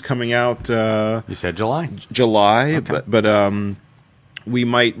issue 2 is coming out. You said July. Okay. But we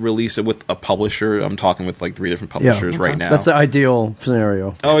might release it with a publisher. I'm talking with like 3 different publishers right now. That's the ideal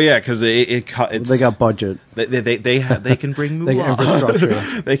scenario. Oh yeah, because it's they got budget. They can bring They got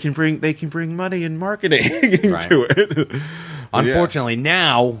infrastructure. they can bring money and marketing into it. Unfortunately,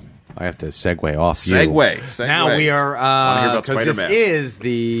 now I have to segue off Segue. Now we are because this is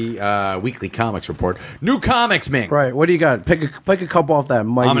the weekly comics report. New comics, Ming. Right. What do you got? Pick a couple off that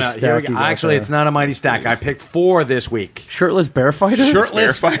mighty stack. Actually, it's not a mighty stack. I picked 4 this week. Shirtless bear fighter.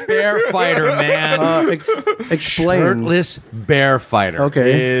 Shirtless bear fighter, man. Explain. Shirtless bear fighter.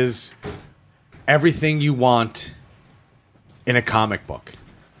 Okay. Is everything you want in a comic book.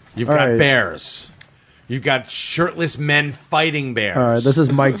 You've got bears. You've got shirtless men fighting bears. All right, this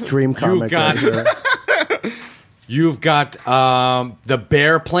is Mike's dream comic. You've got the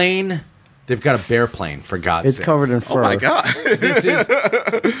bear plane. They've got a bear plane, for God's sake. It's covered in fur. Oh, my God. This is...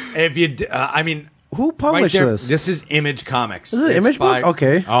 if you... who published this? This is Image Comics. This is Image book?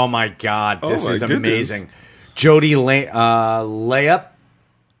 Okay. Oh, my God. This is goodness. amazing. Jody Layup,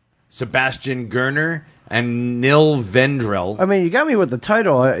 Sebastian Gerner, and Nil Vendrell. I mean, you got me with the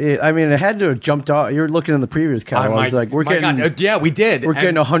title. I mean, it had to have jumped off. You're looking in the previous catalog. We're getting... yeah, we did. We're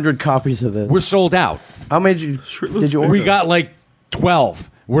getting 100 copies of this. We're sold out. How many did you order? We got like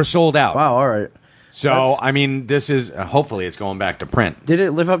 12. We're sold out. Wow, all right. So, I mean, this is... hopefully it's going back to print. Did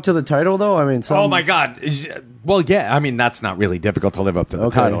it live up to the title, though? I mean, oh, my God. Well, yeah. I mean, that's not really difficult to live up to the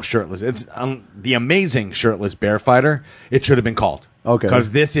title, Shirtless. It's the Amazing Shirtless Bear Fighter. It should have been called. Okay.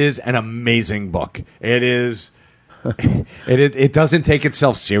 Because this is an amazing book. It is... it doesn't take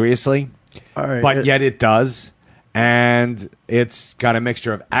itself seriously, all right. But yet it does. And it's got a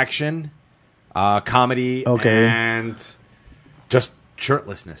mixture of action, comedy, and just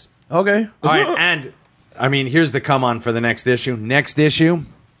shirtlessness. Okay. All right, and I mean, here's the come on for the next issue. Next issue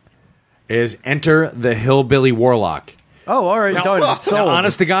is Enter the Hillbilly Warlock. Oh, all right, done. Now,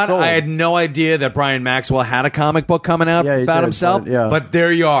 honest to God, I had no idea that Brian Maxwell had a comic book coming out about himself. But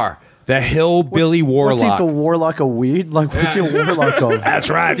there you are, the Hillbilly Warlock. What's he, the Warlock of weed? Like, what's he a Warlock of? That's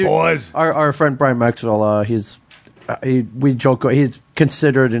right, dude, boys. Our friend Brian Maxwell, we joke, he's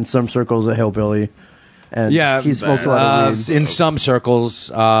considered in some circles a hillbilly. And he smokes a lot of weed. In some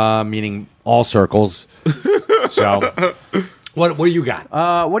circles, meaning all circles. So, what do you got?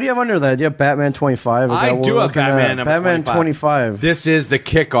 What do you have under that? Do you have Batman 25? I do have Batman 25. This is the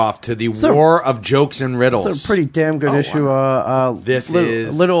kickoff to the War of Jokes and Riddles. It's a pretty damn good issue. Wow. This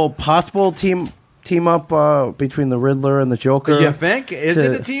is little possible team up between the Riddler and the Joker. You think? Is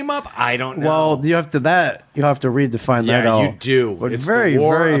it a team up? I don't know. Well, you have to read to find that out. Yeah, you do. But it's very, the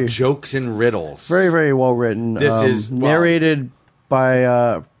War very of Jokes and Riddles. Very, very well written. This is narrated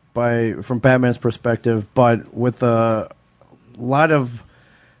by from Batman's perspective, but with a lot of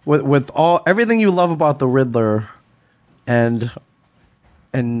with everything you love about the Riddler and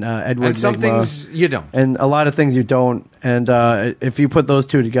Edward and some Nygma, things you don't, and a lot of things you don't. And if you put those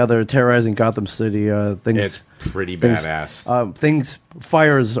two together, terrorizing Gotham City, it's pretty badass.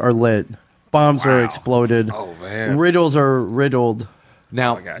 Fires are lit, bombs are exploded, riddles are riddled.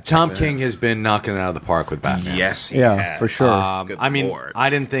 Now, Tom King has been knocking it out of the park with Batman. Yes, he has. For sure. I mean, I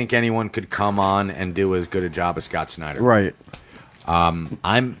didn't think anyone could come on and do as good a job as Scott Snyder. Right. I'm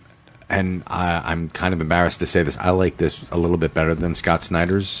kind of embarrassed to say this. I like this a little bit better than Scott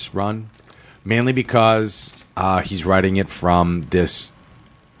Snyder's run, mainly because he's writing it from this.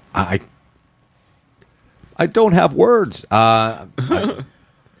 I don't have words.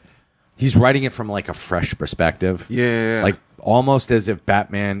 He's writing it from like a fresh perspective. Yeah. Like almost as if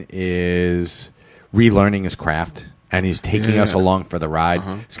Batman is relearning his craft and he's taking us along for the ride.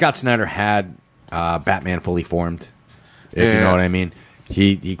 Scott Snyder had Batman Fully Formed, if you know what I mean.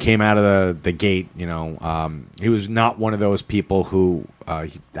 He came out of the gate, he was not one of those people who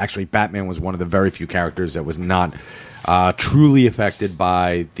actually Batman was one of the very few characters that was not truly affected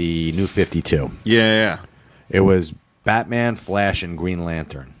by the New 52. Yeah. It was Batman, Flash, and Green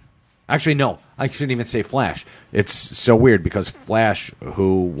Lantern. Actually, no, I shouldn't even say Flash. It's so weird because Flash,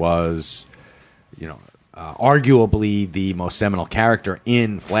 who was, arguably the most seminal character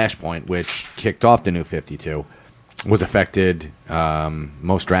in Flashpoint, which kicked off the New 52, was affected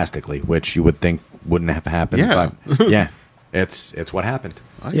most drastically, which you would think wouldn't have happened. Yeah. But it's what happened.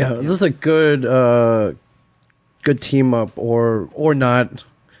 This is a good team up or not.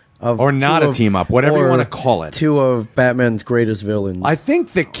 Team up, whatever you want to call it. Two of Batman's greatest villains. I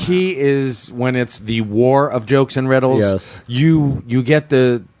think the key is when it's the War of Jokes and Riddles. Yes. You get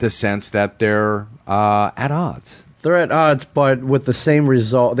the sense that they're at odds. They're at odds, but with the same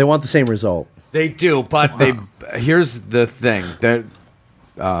result. They want the same result. They do, but here's the thing: that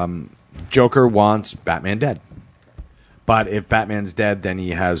Joker wants Batman dead. But if Batman's dead, then he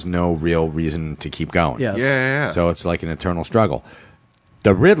has no real reason to keep going. Yes. Yeah. So it's like an eternal struggle.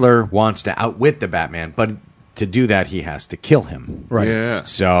 The Riddler wants to outwit the Batman, but to do that, he has to kill him. Right. Yeah.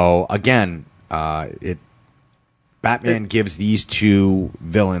 So again, Batman gives these two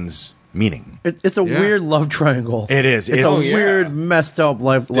villains meaning. It's a weird love triangle. It is. It's a weird, messed up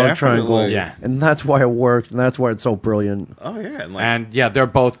love triangle. Yeah, and that's why it works, and that's why it's so brilliant. Oh yeah, and they're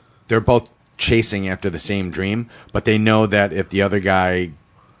both chasing after the same dream, but they know that if the other guy,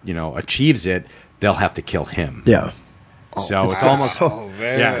 achieves it, they'll have to kill him. Yeah. So it's almost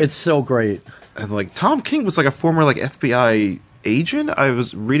it's so great. And Tom King was a former FBI agent. I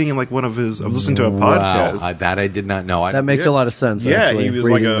was reading in one of his. I was listening to a podcast. Wow, that I did not know. That makes a lot of sense. Yeah, actually, he was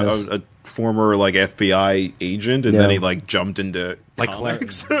a former FBI agent, and then he jumped into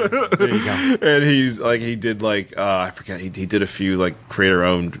comics. There you go. And he's he did I forget, he did a few creator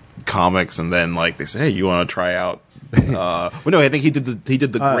owned comics, and then they say, hey, you want to try out. No, I think he did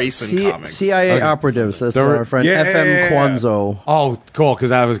the Grayson comics. CIA operatives. That's our friend FM Quanzo. Oh, cool!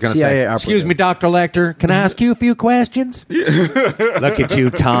 Because I was going to say, excuse me, Dr. Lecter, can I ask you a few questions? Look at you,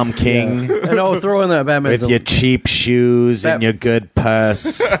 Tom King. Yeah. And throw in that Batman with your cheap shoes and your good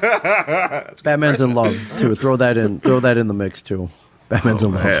purse. Batman's in love too. Throw that in the mix too. Batman's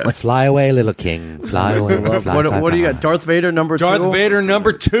in love. Fly away, little king. Fly away. What do you got? Darth Vader number 2. Darth Vader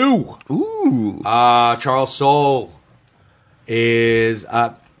number 2. Ooh. Charles Soule is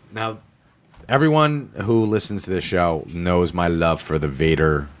now. Everyone who listens to this show knows my love for the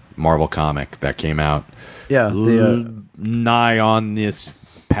Vader Marvel comic that came out. Yeah, nigh on this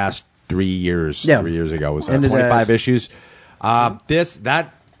past 3 years. Yeah. 3 years ago. It was 25 issues.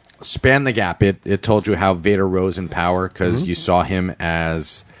 That spanned the gap. It told you how Vader rose in power because you saw him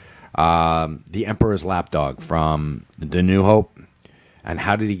as the Emperor's lapdog from The New Hope. And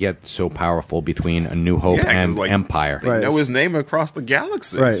how did he get so powerful between A New Hope and Empire? They know his name across the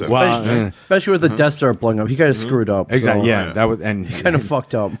galaxy. Right. So. Especially with the Death Star blowing up. He kind of screwed up. Exactly. So, yeah. That was he kind of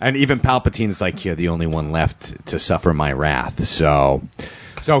fucked up. And even Palpatine's you're the only one left to suffer my wrath. So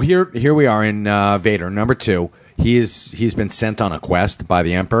here we are in Vader number 2. He's been sent on a quest by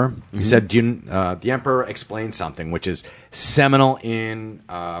the Emperor. He said the Emperor explained something which is seminal in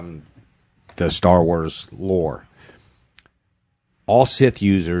the Star Wars lore. All Sith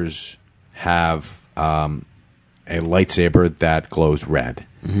users have a lightsaber that glows red.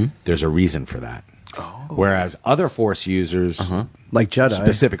 There's a reason for that. Whereas other Force users, like Jedi,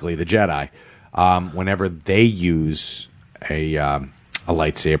 specifically the Jedi, whenever they use a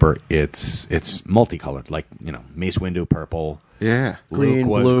lightsaber, it's multicolored. Mace Windu purple, yeah, green, Luke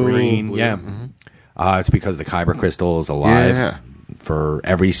was blue, green, blue. Yeah. It's because the Kyber crystal is alive for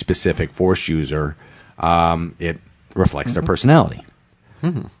every specific Force user. It reflects their personality.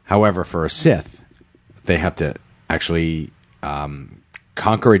 However, for a Sith, they have to actually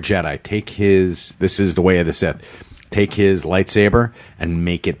conquer a Jedi. This is the way of the Sith. Take his lightsaber and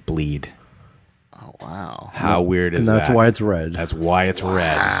make it bleed. Oh wow! How weird is that? And that's why it's red. That's why it's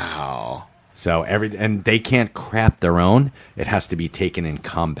red. Wow. So and they can't craft their own. It has to be taken in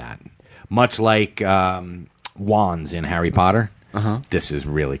combat, much like wands in Harry Potter. This is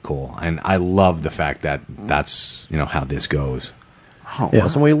really cool, and I love the fact that that's how this goes. Oh, yeah, wow.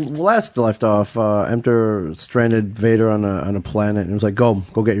 So when we last left off, Emperor stranded Vader on a planet, and it was like, go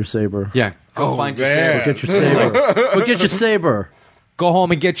get your saber. Yeah, go find your saber. Go get your saber. Go get your saber. Go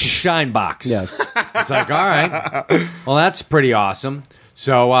home and get your shine box. Yes. It's all right. Well, that's pretty awesome.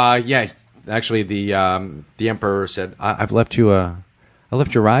 So, actually, the Emperor said, "I've left you a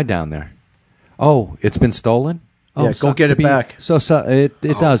ride down there." Oh, it's been stolen. Oh, yeah, go get it back. So it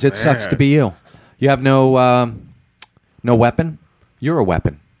does. It sucks to be you. You have no weapon. You're a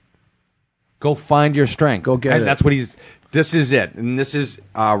weapon. Go find your strength. Go get it. And that's what this is it. And this is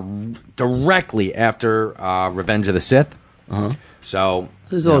directly after Revenge of the Sith. So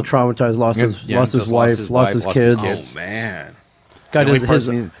he's a little traumatized. Lost his wife, lost his kids. Oh man.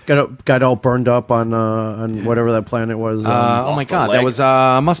 Got all burned up on whatever that planet was. Oh my God, that was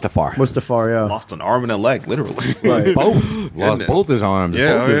Mustafar. Mustafar, yeah. Lost an arm and a leg, literally. Right. Both. Lost both his arms,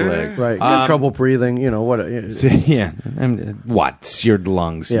 both his legs. Right. Got trouble breathing. What? Yeah. What? Seared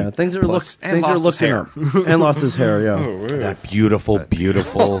lungs. Yeah. Things are looking up. And lost his hair. Yeah. Oh, that beautiful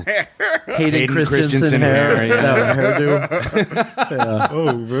Hayden Christensen hair. Yeah. That hairdo. Yeah.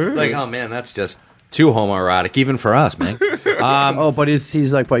 Oh man. It's like, oh man, that's just too homoerotic, even for us, man. But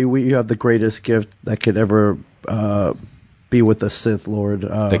he's like, but you have the greatest gift that could ever be with the Sith Lord.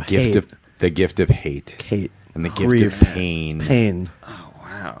 The gift of hate, and the grief, gift of pain. Oh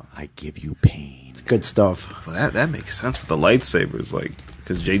wow! I give you pain. It's good stuff. Well, that makes sense with the lightsabers,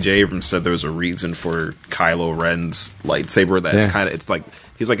 because J.J. Abrams said there was a reason for Kylo Ren's lightsaber that it's like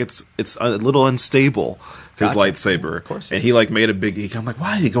he's like it's a little unstable. His lightsaber, of course, and he like made a big. I'm like,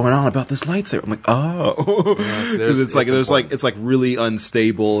 why are you going on about this lightsaber? I'm like, because it's like really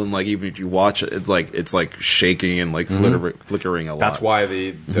unstable, and like even if you watch it, it's like shaking and like flickering a lot. That's why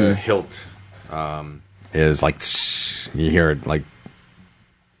the hilt is like you hear it like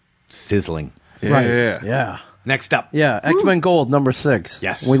sizzling. Yeah. Next up, X-Men Gold number 6.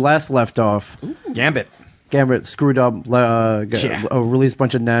 Yes, when we last left off, Gambit screwed up, released a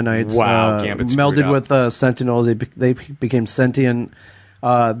bunch of nanites. Wow, Gambit melded with Sentinels. They became sentient.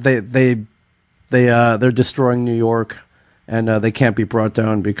 They're destroying New York, and they can't be brought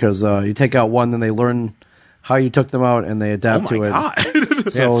down because you take out one, then they learn how you took them out, and they adapt to it.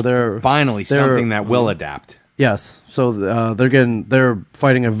 God. So they're finally something that will adapt. Yes, so they're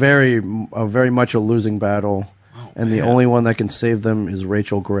fighting a very much a losing battle, and the only one that can save them is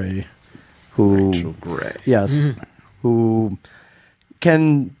Rachel Gray. Who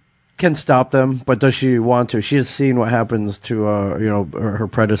can stop them, but does she want to? She has seen what happens to her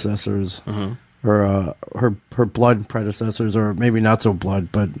predecessors, her blood predecessors, or maybe not so blood,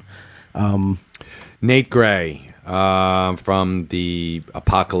 but Nate Gray from the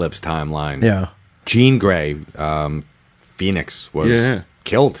Apocalypse timeline. Yeah, Jean Grey, Phoenix was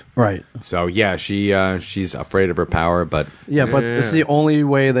killed. Right. So she's afraid of her power, but it's the only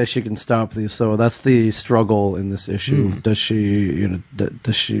way that she can stop these. So that's the struggle in this issue. Does she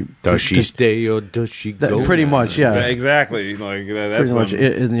stay or does she go? Pretty much, yeah. Exactly. Like that's pretty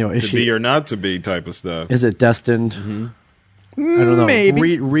much. To be or not to be type of stuff. Is it destined? I don't know.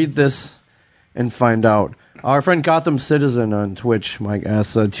 Maybe. Read this and find out. Our friend Gotham Citizen on Twitch, Mike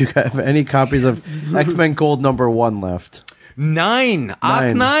asks, do you have any copies of X-Men Gold number 1 left? 9.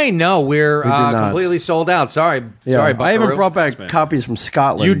 No, we're completely sold out. Sorry, Buckaroo. I even brought back copies from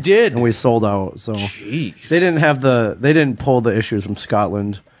Scotland. You did, and we sold out. So jeez, they didn't pull the issues from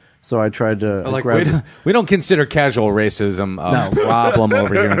Scotland. So I tried to we don't consider casual racism a problem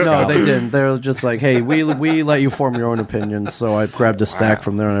over here in Scotland. No, they didn't. They were just like, hey, we let you form your own opinions. So I grabbed a stack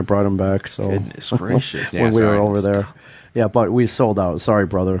from there and I brought them back. So goodness gracious, when we were over there, but we sold out. Sorry,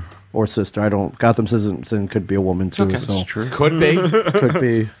 brother. Or sister, Gotham Citizen could be a woman too. Okay, so. that's true. Could be. Could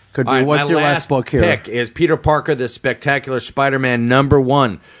be. Right, what's your last book here? Pick is Peter Parker, the Spectacular Spider-Man number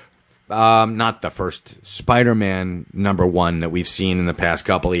 1. Not the first Spider-Man number 1 that we've seen in the past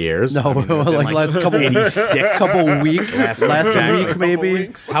couple of years. No, last couple 86, couple weeks, last week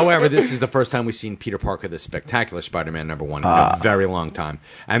maybe. However, this is the first time we've seen Peter Parker, the Spectacular Spider-Man number 1 in a very long time,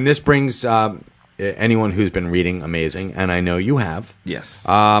 and this brings. Anyone who's been reading Amazing, and I know you have. Yes.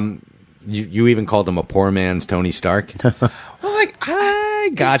 You even called him a poor man's Tony Stark. Well, like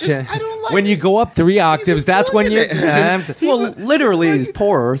I gotcha. I don't like when you go up 3 octaves, that's when you. Literally, he's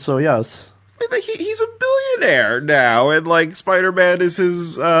poorer. So yes. He's a billionaire now, and like Spider-Man is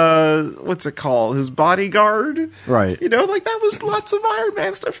his what's it called? His bodyguard, right? You know, like that was lots of Iron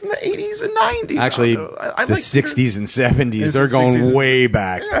Man stuff from the 80s and 90s. Actually, the 60s and 70s, they're going way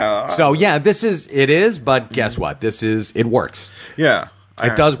back. Yeah. So it is, but guess what? It works. Yeah.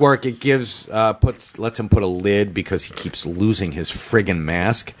 It does work. It gives lets him put a lid because he keeps losing his friggin'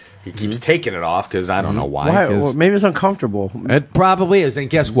 mask. He keeps taking it off because I don't know why. Well, maybe it's uncomfortable. It probably is. And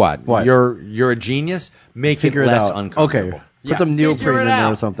guess what? What? You're a genius. Make it less uncomfortable. Okay. Put some neoprene in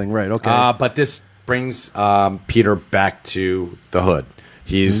there or something. Right. Okay. But this brings Peter back to the hood.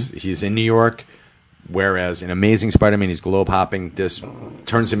 He's in New York. Whereas in Amazing Spider-Man, he's globe hopping. This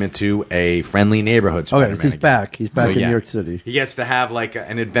turns him into a friendly neighborhood Spider-Man. Okay, he's back. He's back in New York City. He gets to have like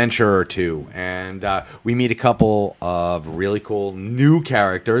an adventure or two, and we meet a couple of really cool new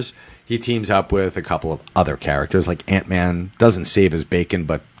characters. He teams up with a couple of other characters, like Ant-Man doesn't save his bacon,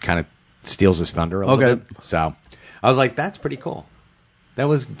 but kind of steals his thunder a little bit. So I was like, that's pretty cool. That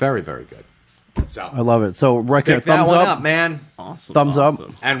was very, very good. So I love it. So pick that one up, man. Awesome. Thumbs up.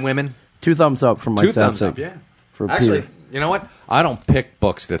 And women. 2 thumbs up from my 2 thumbs up, yeah. For Actually, Peter. you know what? I don't pick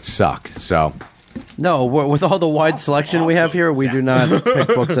books that suck, so. No, with all the wide selection we have here, we do not pick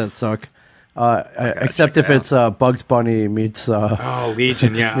books that suck. Except if it's Bugs Bunny meets...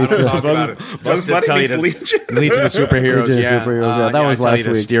 Legion, yeah. I don't talk about it. Bugs Bunny meets Legion? Legion of Superheroes, that was last week.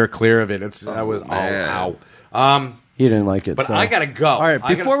 To steer clear of it. That was ow. He didn't like it. But so. I gotta go. All right,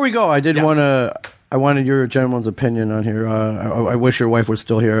 before we go, I wanted your gentleman's opinion on here. I wish your wife was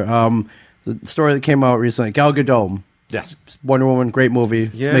still here. The story that came out recently, Gal Gadot. Yes. Wonder Woman, great movie.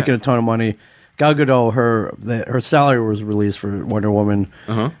 Yeah. Making a ton of money. Gal Gadot, her salary was released for Wonder Woman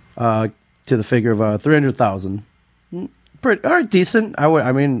to the figure of $300,000. decent.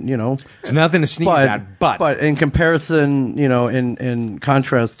 I mean, it's nothing to sneeze at. But in comparison, in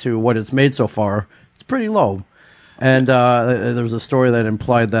contrast to what it's made so far, it's pretty low. And there was a story that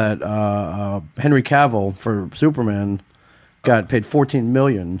implied that Henry Cavill for Superman got paid $14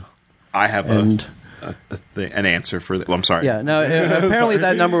 million. I have an answer for that. Well, I'm sorry. Yeah, no. Apparently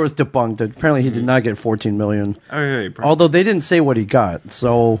that number was debunked. Apparently he did not get $14 million. Okay, although they didn't say what he got.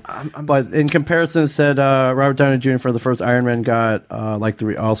 So, but in comparison, it said Robert Downey Jr. for the first Iron Man got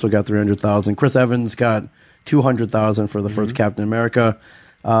also got $300,000. Chris Evans got $200,000 for the first Captain America.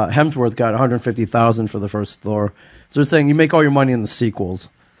 Hemsworth got $150,000 for the first Thor. So they're saying you make all your money in the sequels.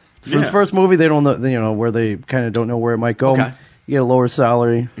 For the first movie, they don't know, where they kind of don't know where it might go. Okay. You get a lower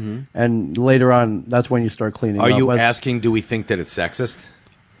salary, and later on, that's when you start cleaning up. Are you asking, do we think that it's sexist?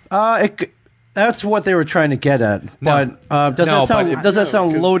 That's what they were trying to get at. But does that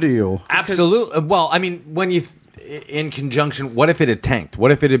sound low to you? Absolutely. Well, I mean, when you in conjunction, what if it had tanked?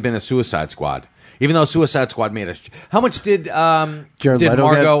 What if it had been a Suicide Squad? Even though Suicide Squad made us, how much did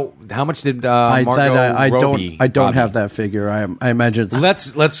Margot? How much did Margot Robbie? I don't have that figure. I imagine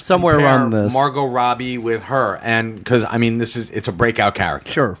it's let's somewhere around this. Margot Robbie with her, and because I mean, it's a breakout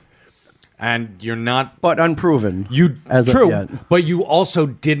character. Sure. And you're not, but unproven. True, but you also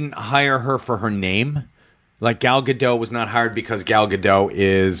didn't hire her for her name. Like Gal Gadot was not hired because Gal Gadot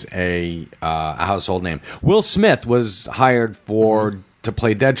is a household name. Will Smith was hired to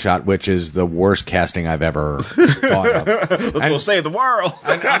play Deadshot, which is the worst casting I've ever thought of. Let's go save the world.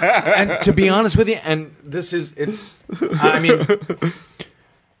 and to be honest with you, and I mean,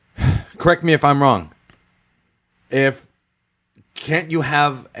 correct me if I'm wrong. Can't you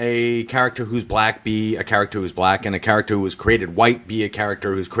have a character who's black be a character who's black, and a character who was created white be a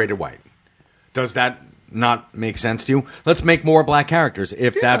character who's created white? Does that not make sense to you? Let's make more black characters.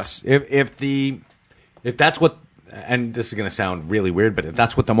 If that's what, and this is going to sound really weird, but if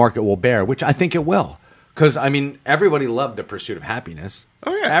that's what the market will bear, which I think it will, because I mean everybody loved The Pursuit of Happiness.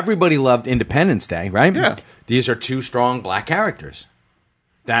 Oh yeah, everybody loved Independence Day, right? Yeah, these are two strong black characters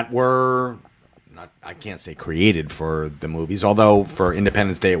that were. I can't say created for the movies, although for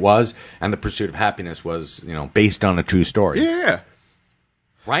Independence Day it was, and The Pursuit of Happiness was, based on a true story. Yeah.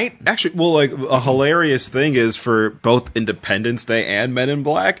 Right? Actually, well, like, a hilarious thing is for both Independence Day and Men in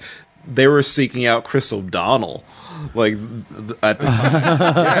Black, they were seeking out Chris O'Donnell. Like, at the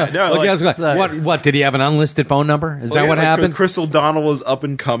time. What, did he have an unlisted phone number? Is that what happened? Chris O'Donnell was up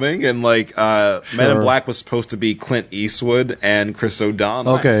and coming, and, Men in Black was supposed to be Clint Eastwood and Chris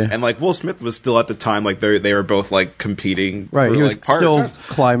O'Donnell. Okay. And, Will Smith was still at the time, they were both, competing. Right, for, he was still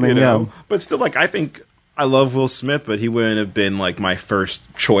climbing, yeah. But still, I think I love Will Smith, but he wouldn't have been, my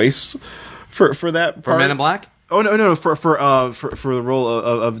first choice for that part. For Men in Black? Oh no! For the role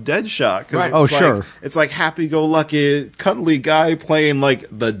of Deadshot, right? Oh sure, it's happy-go-lucky, cuddly guy playing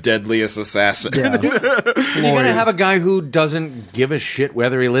the deadliest assassin. Yeah. You're gonna have a guy who doesn't give a shit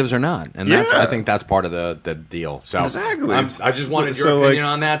whether he lives or not, and I think that's part of the deal. So exactly, I just wanted your opinion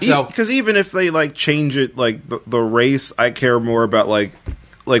on that. So because even if they change it, the race, I care more about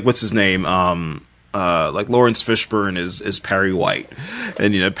what's his name, Lawrence Fishburne is Perry White,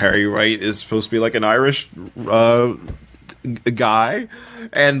 and Perry White is supposed to be an Irish guy,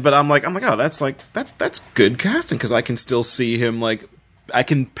 but I'm like oh that's good casting because I can still see him I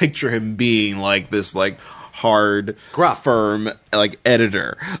can picture him being this hard, gruff, firm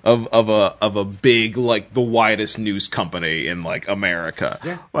editor of a big the widest news company in America.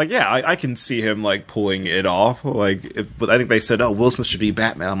 Yeah. I can see him pulling it off. But I think they said, "Oh, Will Smith should be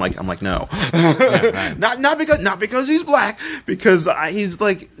Batman." I'm like, no, yeah, right. not because he's black, because he's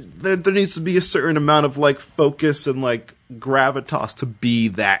there needs to be a certain amount of focus and gravitas to be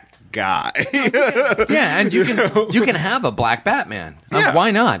that guy. Yeah, and you can have a black Batman.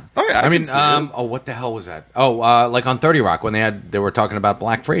 Why not? Oh, yeah, I mean, what the hell was that? On 30 Rock when they were talking about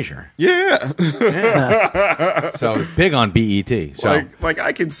Black Frasier. Yeah. So big on BET. So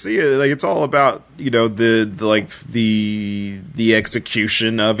I can see it. It's all about the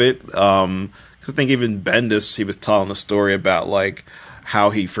execution of it. Because I think even Bendis, he was telling a story about how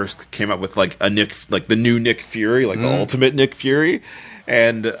he first came up with the new Nick Fury, the ultimate Nick Fury.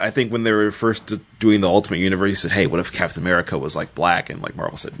 And I think when they were first doing the Ultimate Universe, he said, "Hey, what if Captain America was black?" And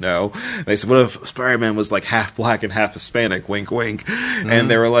Marvel said, "No." And they said, "What if Spider-Man was half black and half Hispanic?" Wink, wink. Mm-hmm. And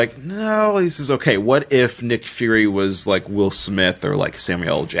they were like, "No." He says, "Okay, what if Nick Fury was Will Smith or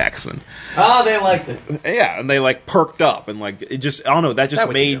Samuel L. Jackson?" Oh, they liked it. Yeah, and they perked up and it just I don't know, that just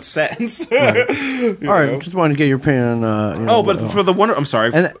made sense. Right. All right, just wanted to get your opinion on. But for the Wonder, I'm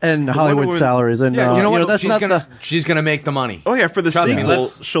sorry, and Hollywood salaries, and you know what? that's she's gonna make the money. Oh yeah, for the sequel,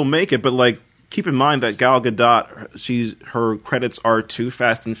 she'll make it, but keep in mind that Gal Gadot, her credits are 2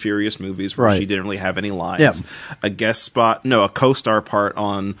 Fast and Furious movies where she didn't really have any lines. Yep. A co-star part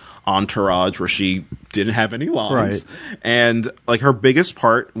on Entourage where she didn't have any lines. Right. And like her biggest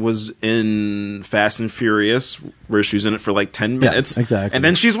part was in Fast and Furious where she was in it for like 10 minutes. Yeah, exactly. And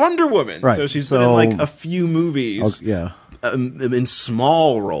then she's Wonder Woman. Right. So she's been in like a few movies. In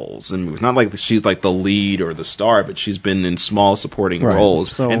small roles and not like she's like the lead or the star, but she's been in small supporting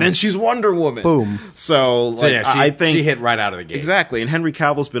roles. So, and then she's Wonder Woman. Boom. So like, I think she hit right out of the gate. Exactly. And Henry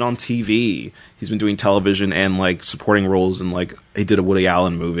Cavill's been on TV. He's been doing television and like supporting roles in like he did a Woody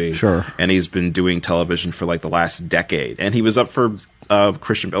Allen movie. Sure. And he's been doing television for like the last decade. And he was up for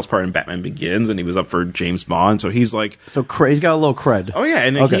Christian Bale's part in Batman Begins, and he was up for James Bond. So he's like, he's got a little cred. Oh yeah,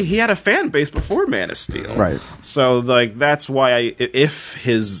 and he had a fan base before Man of Steel, right? So like that's why if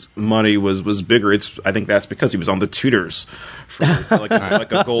his money was bigger, I think that's because he was on The Tudors for like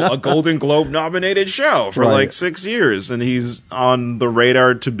a Golden Globe nominated show for like 6 years, and he's on the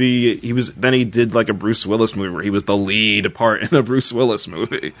radar to be. Then he did like a Bruce Willis movie where he was the lead part in the Bruce Willis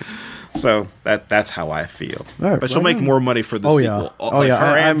movie. So that's how I feel. Right, but she'll make more money for the sequel. Yeah.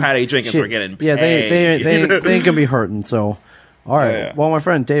 Her and Patty Jenkins are getting paid. Yeah, they ain't gonna be hurting. So, all right. Yeah. Well, my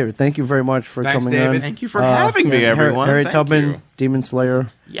friend David, thank you very much for coming David. on. Thank you for having me, everyone. Harriet Thank Tubman, you. Demon Slayer.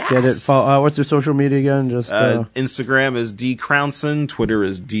 Yes. Get it. What's your social media again? Just Instagram is D Crownson, Twitter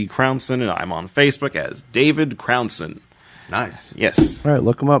is D Crownson, and I'm on Facebook as David Crownson. Nice. Yes. All right,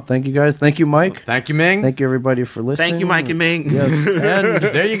 look them up. Thank you guys. Thank you, Mike. Thank you, Ming. Thank you, everybody, for listening. Thank you, Mike and Ming. Yes. And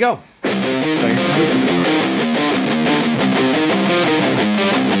there you go. Thanks for listening.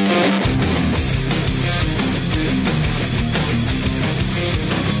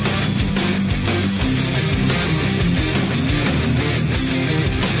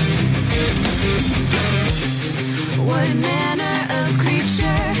 What manner of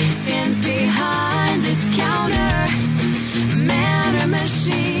creature stands behind this counter? Man or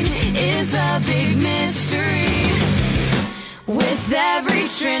machine is the big mystery. With every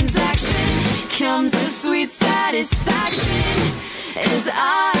transaction comes a sweet satisfaction as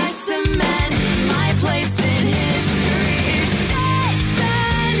I cement my place in history. It's just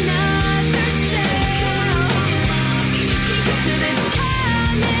another sale to this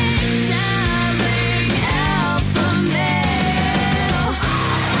comic selling alpha male.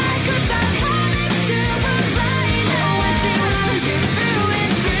 I could sell comics to everybody that wants to get through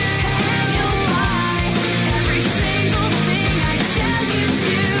and through. And you'll lie every single thing I tell you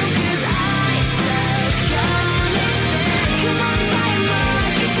to, 'cause I sell comics. Come on, buy 'em all,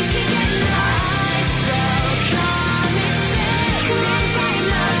 you just can't get enough. I sell comics. Come on, buy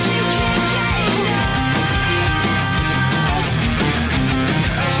 'em all, you can't get enough.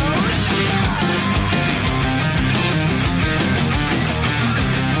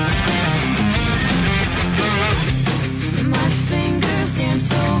 My fingers dance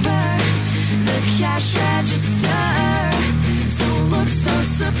over the cash register. Don't look so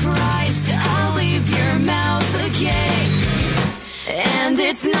surprised, I'll leave your mouth agape. And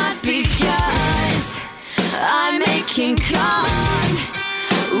it's not because I'm making con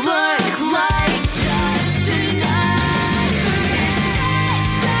look like